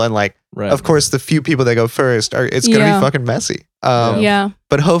people, and like of course the few people that go first it's gonna be fucking messy.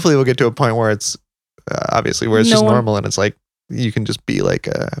 But hopefully we'll get to a point where it's obviously where it's just normal, and it's like you can just be like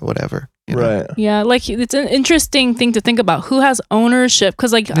whatever. You know? Yeah, like it's an interesting thing to think about. Who has ownership?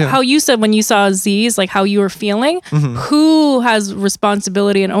 Because like how you said when you saw Aziz, like how you were feeling, who has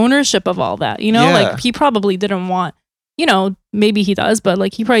responsibility and ownership of all that? You know, like he probably didn't want, you know, maybe he does, but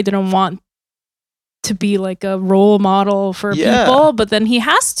like he probably didn't want to be like a role model for people, but then he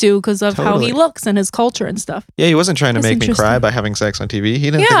has to because of how he looks and his culture and stuff. Yeah, he wasn't trying to make me cry by having sex on TV. He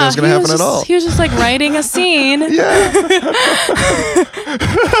didn't think it was going to happen at all. He was just like writing a scene. Or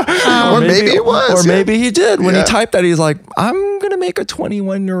maybe it was. Or maybe he did. When he typed that, he's like, I'm going to make a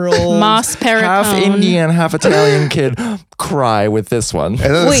 21-year-old Moss Perricone, half Indian, half Italian kid cry with this one. And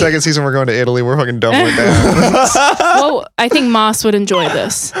then the second season, we're going to Italy. We're fucking doubling down. Well, I think Moss would enjoy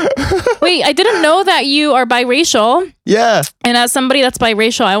this. Wait, I didn't know that you are biracial. Yeah. And as somebody that's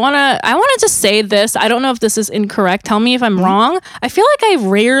biracial, I wanna just say this. I don't know if this is incorrect. Tell me if I'm wrong. I feel like I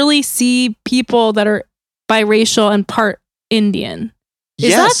rarely see people that are biracial and part Indian.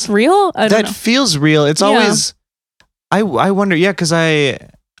 Is that real? I don't know. Feels real. It's always I wonder, because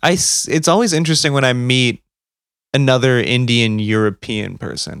it's always interesting when I meet another Indian European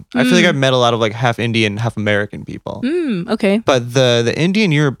person. I feel like I've met a lot of like half Indian, half American people. Okay. But the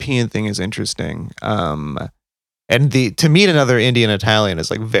Indian European thing is interesting. And to meet another Indian Italian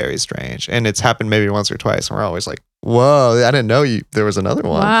is like very strange. And it's happened maybe once or twice. And we're always like, whoa, I didn't know there was another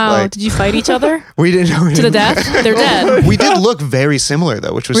one. Wow. Like, did you fight each other? We didn't know. To the death? They're dead. We did look very similar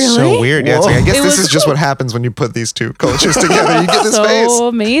though, which was so weird. Yeah, it's like, I guess this is just what happens when you put these two cultures together. You get this face. So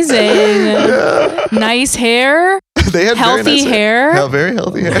amazing. Nice hair. They had healthy hair. Very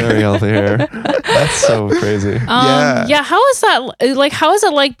healthy hair. Very healthy hair. That's so crazy. Yeah. How is that like? How is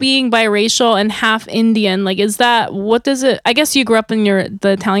it like being biracial and half Indian? Like, what does it? I guess you grew up in the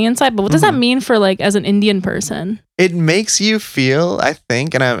Italian side, but what does that mean for like as an Indian person? It makes you feel, I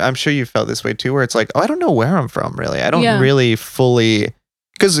think, and I'm sure you felt this way too, where it's like, oh, I don't know where I'm from really. I don't really fully,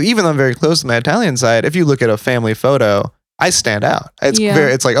 because even though I'm very close to my Italian side, if you look at a family photo, I stand out.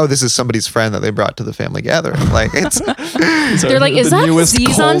 It's like, oh, this is somebody's friend that they brought to the family gathering. Like it's they're like, is that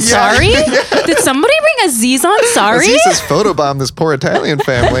Aziz Ansari? Yeah. Did somebody bring Aziz Ansari? Aziz has photobombed this poor Italian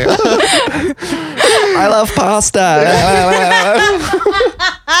family. I love pasta.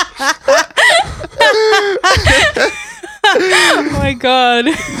 Oh my god.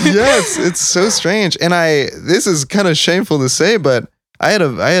 Yes, it's so strange. And this is kind of shameful to say, but I had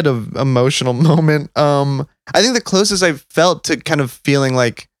a emotional moment. I think the closest I felt to kind of feeling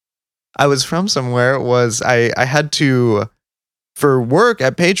like I was from somewhere was I had to, for work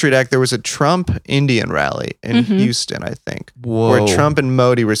at Patriot Act, there was a Trump Indian rally in Houston, I think, where Trump and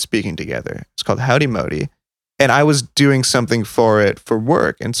Modi were speaking together. It's called Howdy Modi. And I was doing something for it for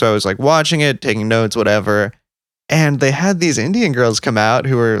work. And so I was like watching it, taking notes, whatever. And they had these Indian girls come out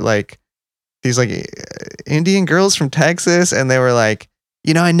who were like, these like Indian girls from Texas. And they were like,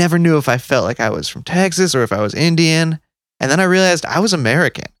 I never knew if I felt like I was from Texas or if I was Indian. And then I realized I was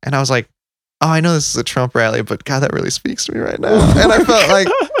American. And I was like, oh, I know this is a Trump rally, but God, that really speaks to me right now. And I felt like,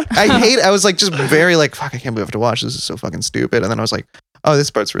 I was like, just very like, fuck, I can't believe I have to watch this. This is so fucking stupid. And then I was like, oh,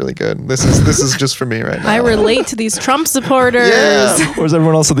 this part's really good. This is just for me right now. I relate to these Trump supporters. Yeah. Whereas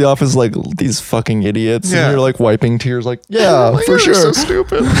everyone else at the office is like, these fucking idiots. Yeah. And you're like wiping tears like, yeah, for sure. So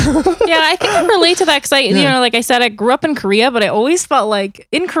stupid. Yeah, I think I relate to that because like I said, I grew up in Korea, but I always felt like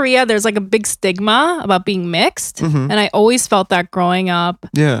in Korea, there's like a big stigma about being mixed. And I always felt that growing up.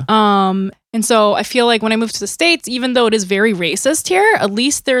 Yeah. And so I feel like when I moved to the States, even though it is very racist here, at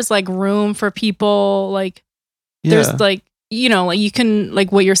least there's like room for people like, there's like, like you can,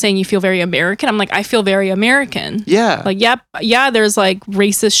 like what you're saying, you feel very American. I'm like, I feel very American. Yeah. Like, yeah, there's like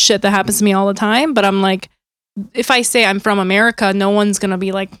racist shit that happens to me all the time. But I'm like, if I say I'm from America, no one's going to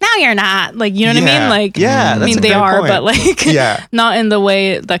be like, no, you're not. Like, you know what I mean? Like, yeah, I mean, they are, point. But like, not in the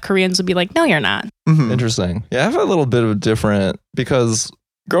way that Koreans would be like, no, you're not. Interesting. Yeah, I have a little bit of different because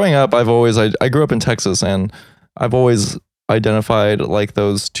growing up, I grew up in Texas and I've always identified like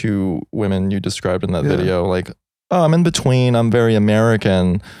those two women you described in that video, like, oh, I'm in between. I'm very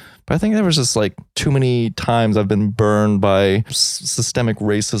American. But I think there was just like too many times I've been burned by systemic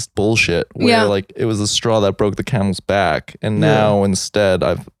racist bullshit where like it was the straw that broke the camel's back. And now instead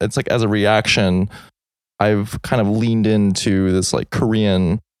it's like as a reaction, I've kind of leaned into this like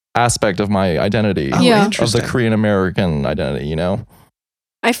Korean aspect of my identity. Of the Korean American identity,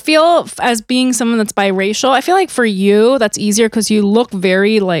 I feel as being someone that's biracial, I feel like for you, that's easier because you look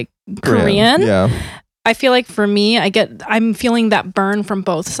very like Korean. Yeah. I feel like for me, I'm feeling that burn from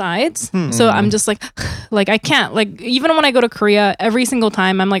both sides. So I'm just like I can't, like, even when I go to Korea, every single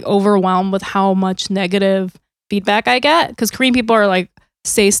time I'm like overwhelmed with how much negative feedback I get. Because Korean people are like,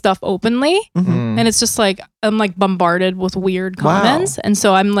 say stuff openly. And it's just like, I'm like bombarded with weird comments. And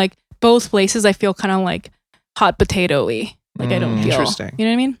so I'm like, both places I feel kind of like hot potato-y. Like I don't feel, interesting. You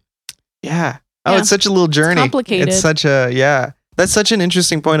know what I mean? Yeah. Oh, it's such a little journey. It's complicated. It's such a, that's such an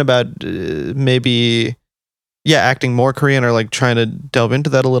interesting point about maybe, acting more Korean or like trying to delve into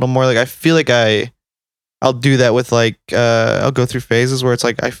that a little more. Like I feel like I'll do that with like, I'll go through phases where it's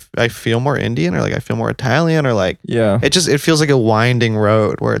like I feel more Indian or like I feel more Italian or like, it feels like a winding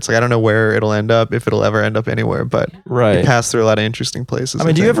road where it's like I don't know where it'll end up, if it'll ever end up anywhere, but you pass through a lot of interesting places. I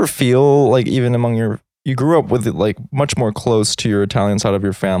mean, do you ever feel like even among you grew up with it like much more close to your Italian side of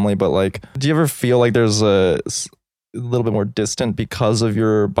your family, but like, do you ever feel like there's a little bit more distant because of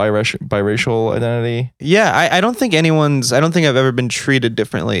your biracial identity? Yeah, I don't think I've ever been treated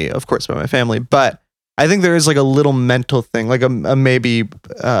differently, of course, by my family, but I think there is like a little mental thing, like a maybe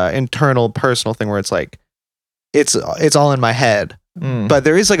internal personal thing where it's like, it's all in my head, but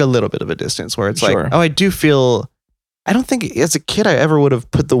there is like a little bit of a distance where it's like, oh, I do feel, I don't think as a kid I ever would have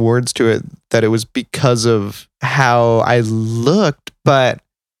put the words to it that it was because of how I looked, but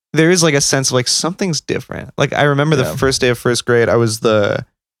there is like a sense of like something's different. Like I remember the first day of first grade, I was the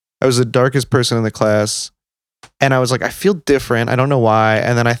darkest person in the class. And I was like, I feel different. I don't know why.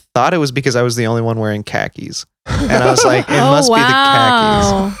 And then I thought it was because I was the only one wearing khakis. And I was like, it must be the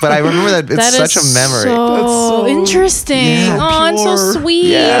khakis. But I remember that it's such a memory. So interesting. Yeah, it's so sweet.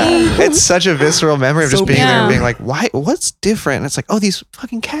 Yeah. It's such a visceral memory of just being there and being like, why? What's different? And it's like, oh, these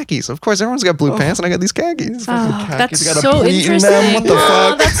fucking khakis. Of course, everyone's got blue pants and I got these khakis. That's so interesting. What the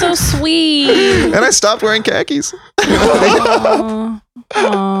fuck? That's so sweet. And I stopped wearing khakis.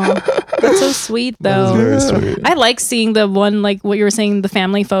 Oh, that's so sweet though. Very sweet. I like seeing the one, like what you were saying, the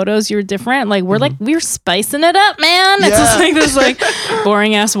family photos. You're different. Like we're spicing it up, man. It's just like this like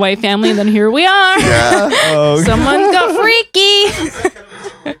boring ass white family, and then here we are. Yeah. Someone got freaky.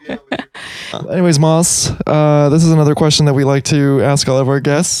 Anyways, Moss, this is another question that we like to ask all of our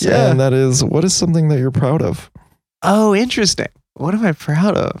guests, and that is, what is something that you're proud of? Oh, interesting. What am I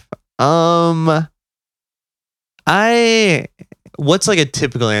proud of? What's like a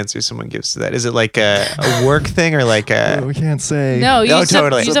typical answer someone gives to that? Is it like a work thing or like a... We can't say. No, you just have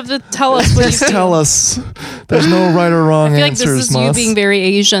to tell us what you Just tell us. There's no right or wrong answers, I feel like this is Moss. you being very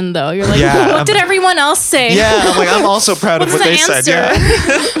Asian, though. You're like, what did everyone else say? Yeah, I'm like, I'm also proud of what they said. Yeah.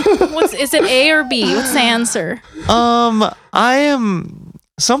 Is it A or B? What's the answer? I am...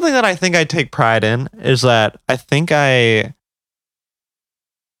 Something that I think I take pride in is that I think I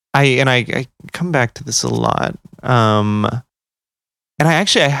come back to this a lot. And I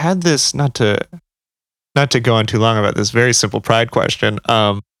had this, not to go on too long about this very simple pride question,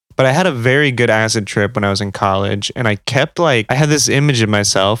 but I had a very good acid trip when I was in college, and I kept I had this image of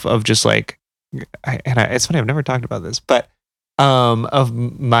myself of just like, it's funny, I've never talked about this, but of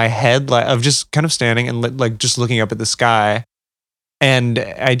my head, like of just kind of standing and like just looking up at the sky, and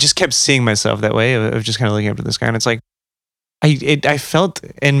I just kept seeing myself that way of just kind of looking up at the sky, and it's like, I felt,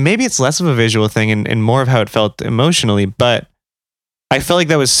 and maybe it's less of a visual thing and more of how it felt emotionally, but I felt like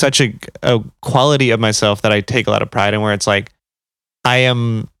that was such a quality of myself that I take a lot of pride in, where it's like, I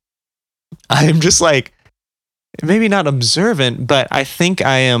am just like, maybe not observant, but I think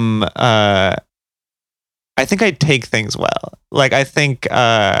I am, I think I take things well. Like, I think,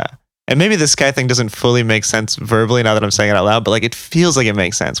 and maybe the sky thing doesn't fully make sense verbally now that I'm saying it out loud, but like, it feels like it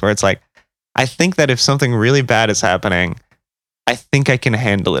makes sense, where it's like, I think that if something really bad is happening, I think I can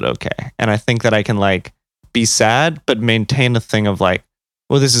handle it okay. And I think that I can like be sad, but maintain a thing of like,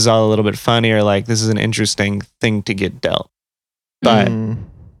 well, this is all a little bit funny, or like, this is an interesting thing to get dealt. But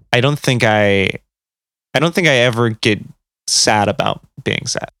I don't think I ever get sad about being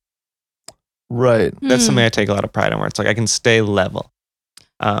sad. Right. That's something I take a lot of pride in, where it's like, I can stay level.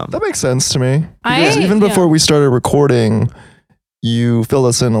 That makes sense to me. Because even before we started recording, you filled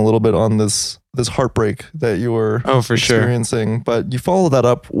us in a little bit on this heartbreak that you were experiencing. Sure. But you follow that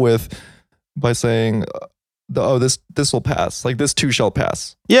up by saying, this will pass. Like, this too shall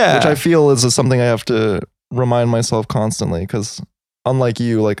pass. Yeah. Which I feel is something I have to remind myself constantly, because unlike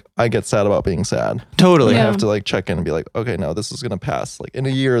you, like, I get sad about being sad. Totally. I have to like check in and be like, okay, no, this is going to pass. Like, in a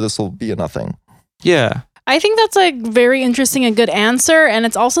year, this will be a nothing. Yeah. I think that's like very interesting and good answer. And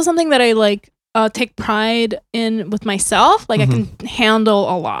it's also something that I like take pride in with myself. Like, I can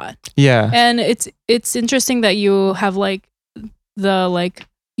handle a lot. Yeah. And it's interesting that you have like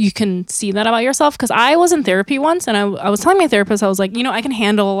you can see that about yourself, because I was in therapy once, and I was telling my therapist, I was like, I can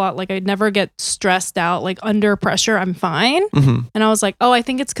handle a lot. Like, I'd never get stressed out. Like, under pressure, I'm fine. And I was like, oh, I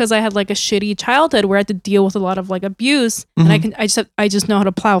think it's because I had like a shitty childhood where I had to deal with a lot of like abuse, and I just know how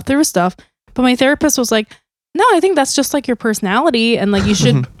to plow through stuff. But my therapist was like, no, I think that's just like your personality, and like you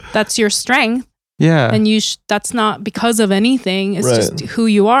should that's your strength. Yeah. And that's not because of anything. It's just who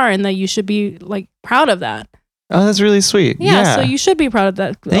you are, and that you should be like proud of that. Oh, that's really sweet. Yeah, so you should be proud of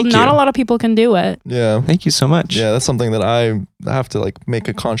that. Not a lot of people can do it. Yeah. Thank you so much. Yeah, that's something that I have to like make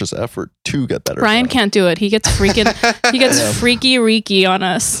a conscious effort to get better. Brian can't do it. He gets freaky reeky on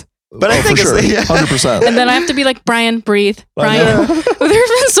us. But I think sure. 100%. And then I have to be like, Brian, breathe. Brian. There's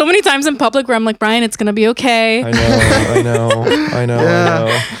been so many times in public where I'm like, Brian, it's gonna be okay. I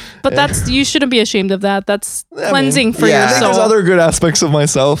know. But you shouldn't be ashamed of that. That's cleansing for your soul. There's other good aspects of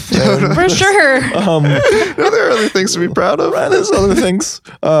myself. For sure. There are other things to be proud of. There's other things.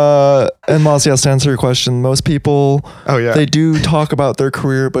 And Moss, yes, to answer your question, most people, they do talk about their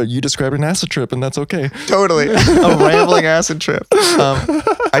career, but you described an acid trip, and that's okay. Totally. A rambling acid trip.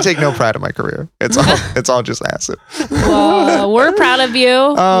 I take no pride in my career. It's all just acid. Well, we're proud of you.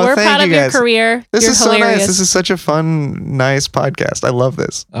 We're proud of your career. This You're is hilarious. so nice. This is such a fun, nice podcast. I love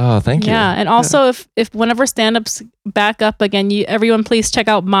this. Oh, thank you. Yeah, and also if whenever stand-ups back up again, everyone please check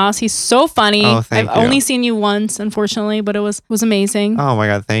out Moss. He's so funny. Oh, thank I've only seen you once, unfortunately, but it was amazing. Oh my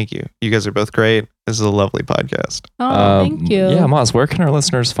God, thank you. You guys are both great. This is a lovely podcast. Oh, thank you. Yeah, Moss, where can our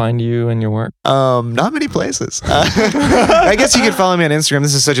listeners find you and your work? Not many places. I guess you could follow me on Instagram.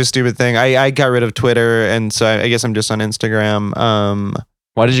 This is such a stupid thing. I got rid of Twitter, and so I guess I'm just on Instagram.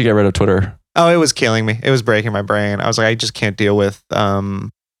 Why did you get rid of Twitter? Oh, it was killing me. It was breaking my brain. I was like, I just can't deal with. I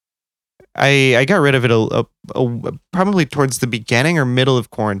got rid of it probably towards the beginning or middle of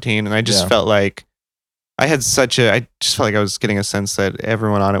quarantine, and I just felt like I just felt like I was getting a sense that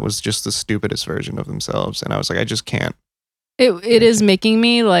everyone on it was just the stupidest version of themselves, and I was like, I just can't. It is making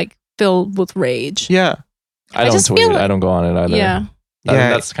me like filled with rage. Yeah, I don't tweet. I don't go on it either. Yeah. I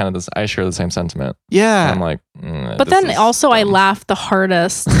think that's kind of this. I share the same sentiment. Yeah. I'm like, but then also I laugh the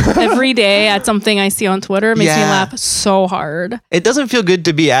hardest every day at something I see on Twitter. It makes me laugh so hard. It doesn't feel good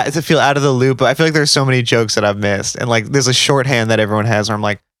to feel out of the loop, but I feel like there's so many jokes that I've missed, and like there's a shorthand that everyone has where I'm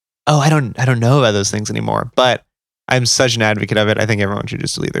like, oh, I don't know about those things anymore. But I'm such an advocate of it. I think everyone should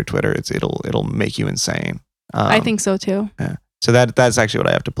just delete their Twitter. It'll make you insane. I think so too. Yeah. So that's actually what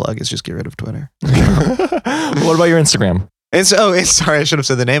I have to plug is just get rid of Twitter. What about your Instagram? Sorry, I should have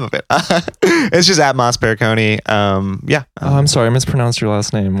said the name of it. It's just at Moss Pericone. Yeah. I'm sorry, I mispronounced your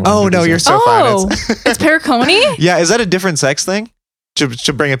last name. Oh no, you're so fine. It's Pericone? Yeah, is that a different sex thing?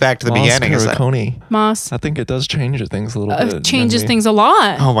 To bring it back to the beginning, is that Moss? I think it does change things a little bit. It changes things a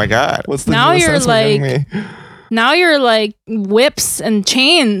lot. Oh my God! What's the now you're like. Now you're like whips and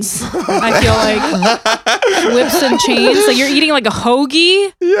chains. I feel like whips and chains. Like you're eating like a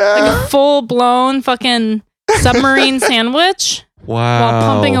hoagie, like a full blown fucking submarine sandwich. Wow! While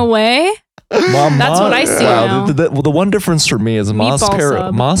pumping away. That's what I see now. The one difference for me is Moss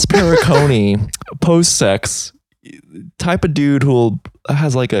Pericone post sex type of dude who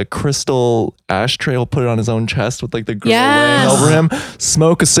has like a crystal ashtray, will put it on his own chest with like the girl laying over him,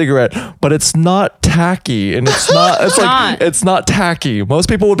 smoke a cigarette, but it's not tacky, and it's not it's not tacky. Most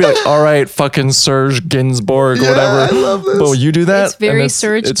people would be like, all right, fucking Serge Gainsbourg or whatever. I love this. But you do that, it's very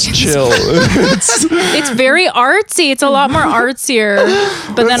Serge it's chill. It's very artsy. It's a lot more artsier,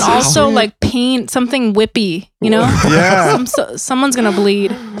 but then also like paint something whippy, you know? Yeah. Someone's gonna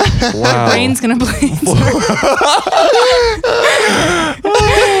bleed. Wow. The brain's gonna bleed.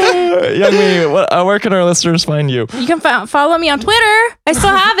 Young Me, where can our listeners find you? You can follow me on Twitter. I still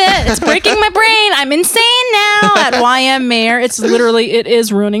have it. It's breaking my brain. I'm insane now at YM Mayer. It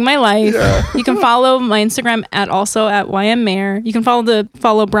is ruining my life. Yeah. You can follow my Instagram at YM Mayer. You can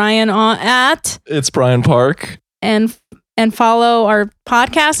follow Brian at It's Brian Park. And follow our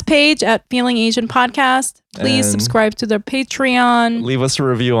podcast page at Feeling Asian Podcast. Please subscribe to their Patreon. Leave us a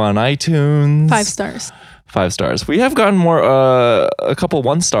review on iTunes. 5 stars. 5 stars. We have gotten a couple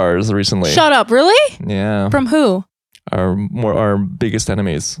 1 stars recently. Shut up, really? Yeah. From who? Our biggest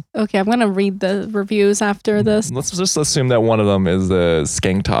enemies. Okay, I'm gonna read the reviews after this. Let's just assume that one of them is the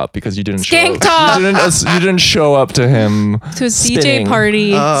Skank Top because you didn't Skank Top. You didn't show up to him to his DJ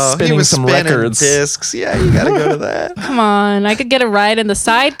party. Oh, spinning he was some records. Discs. Yeah, you gotta go to that. Come on, I could get a ride in the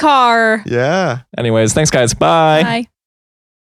sidecar. Yeah. Anyways, thanks guys. Bye. Bye.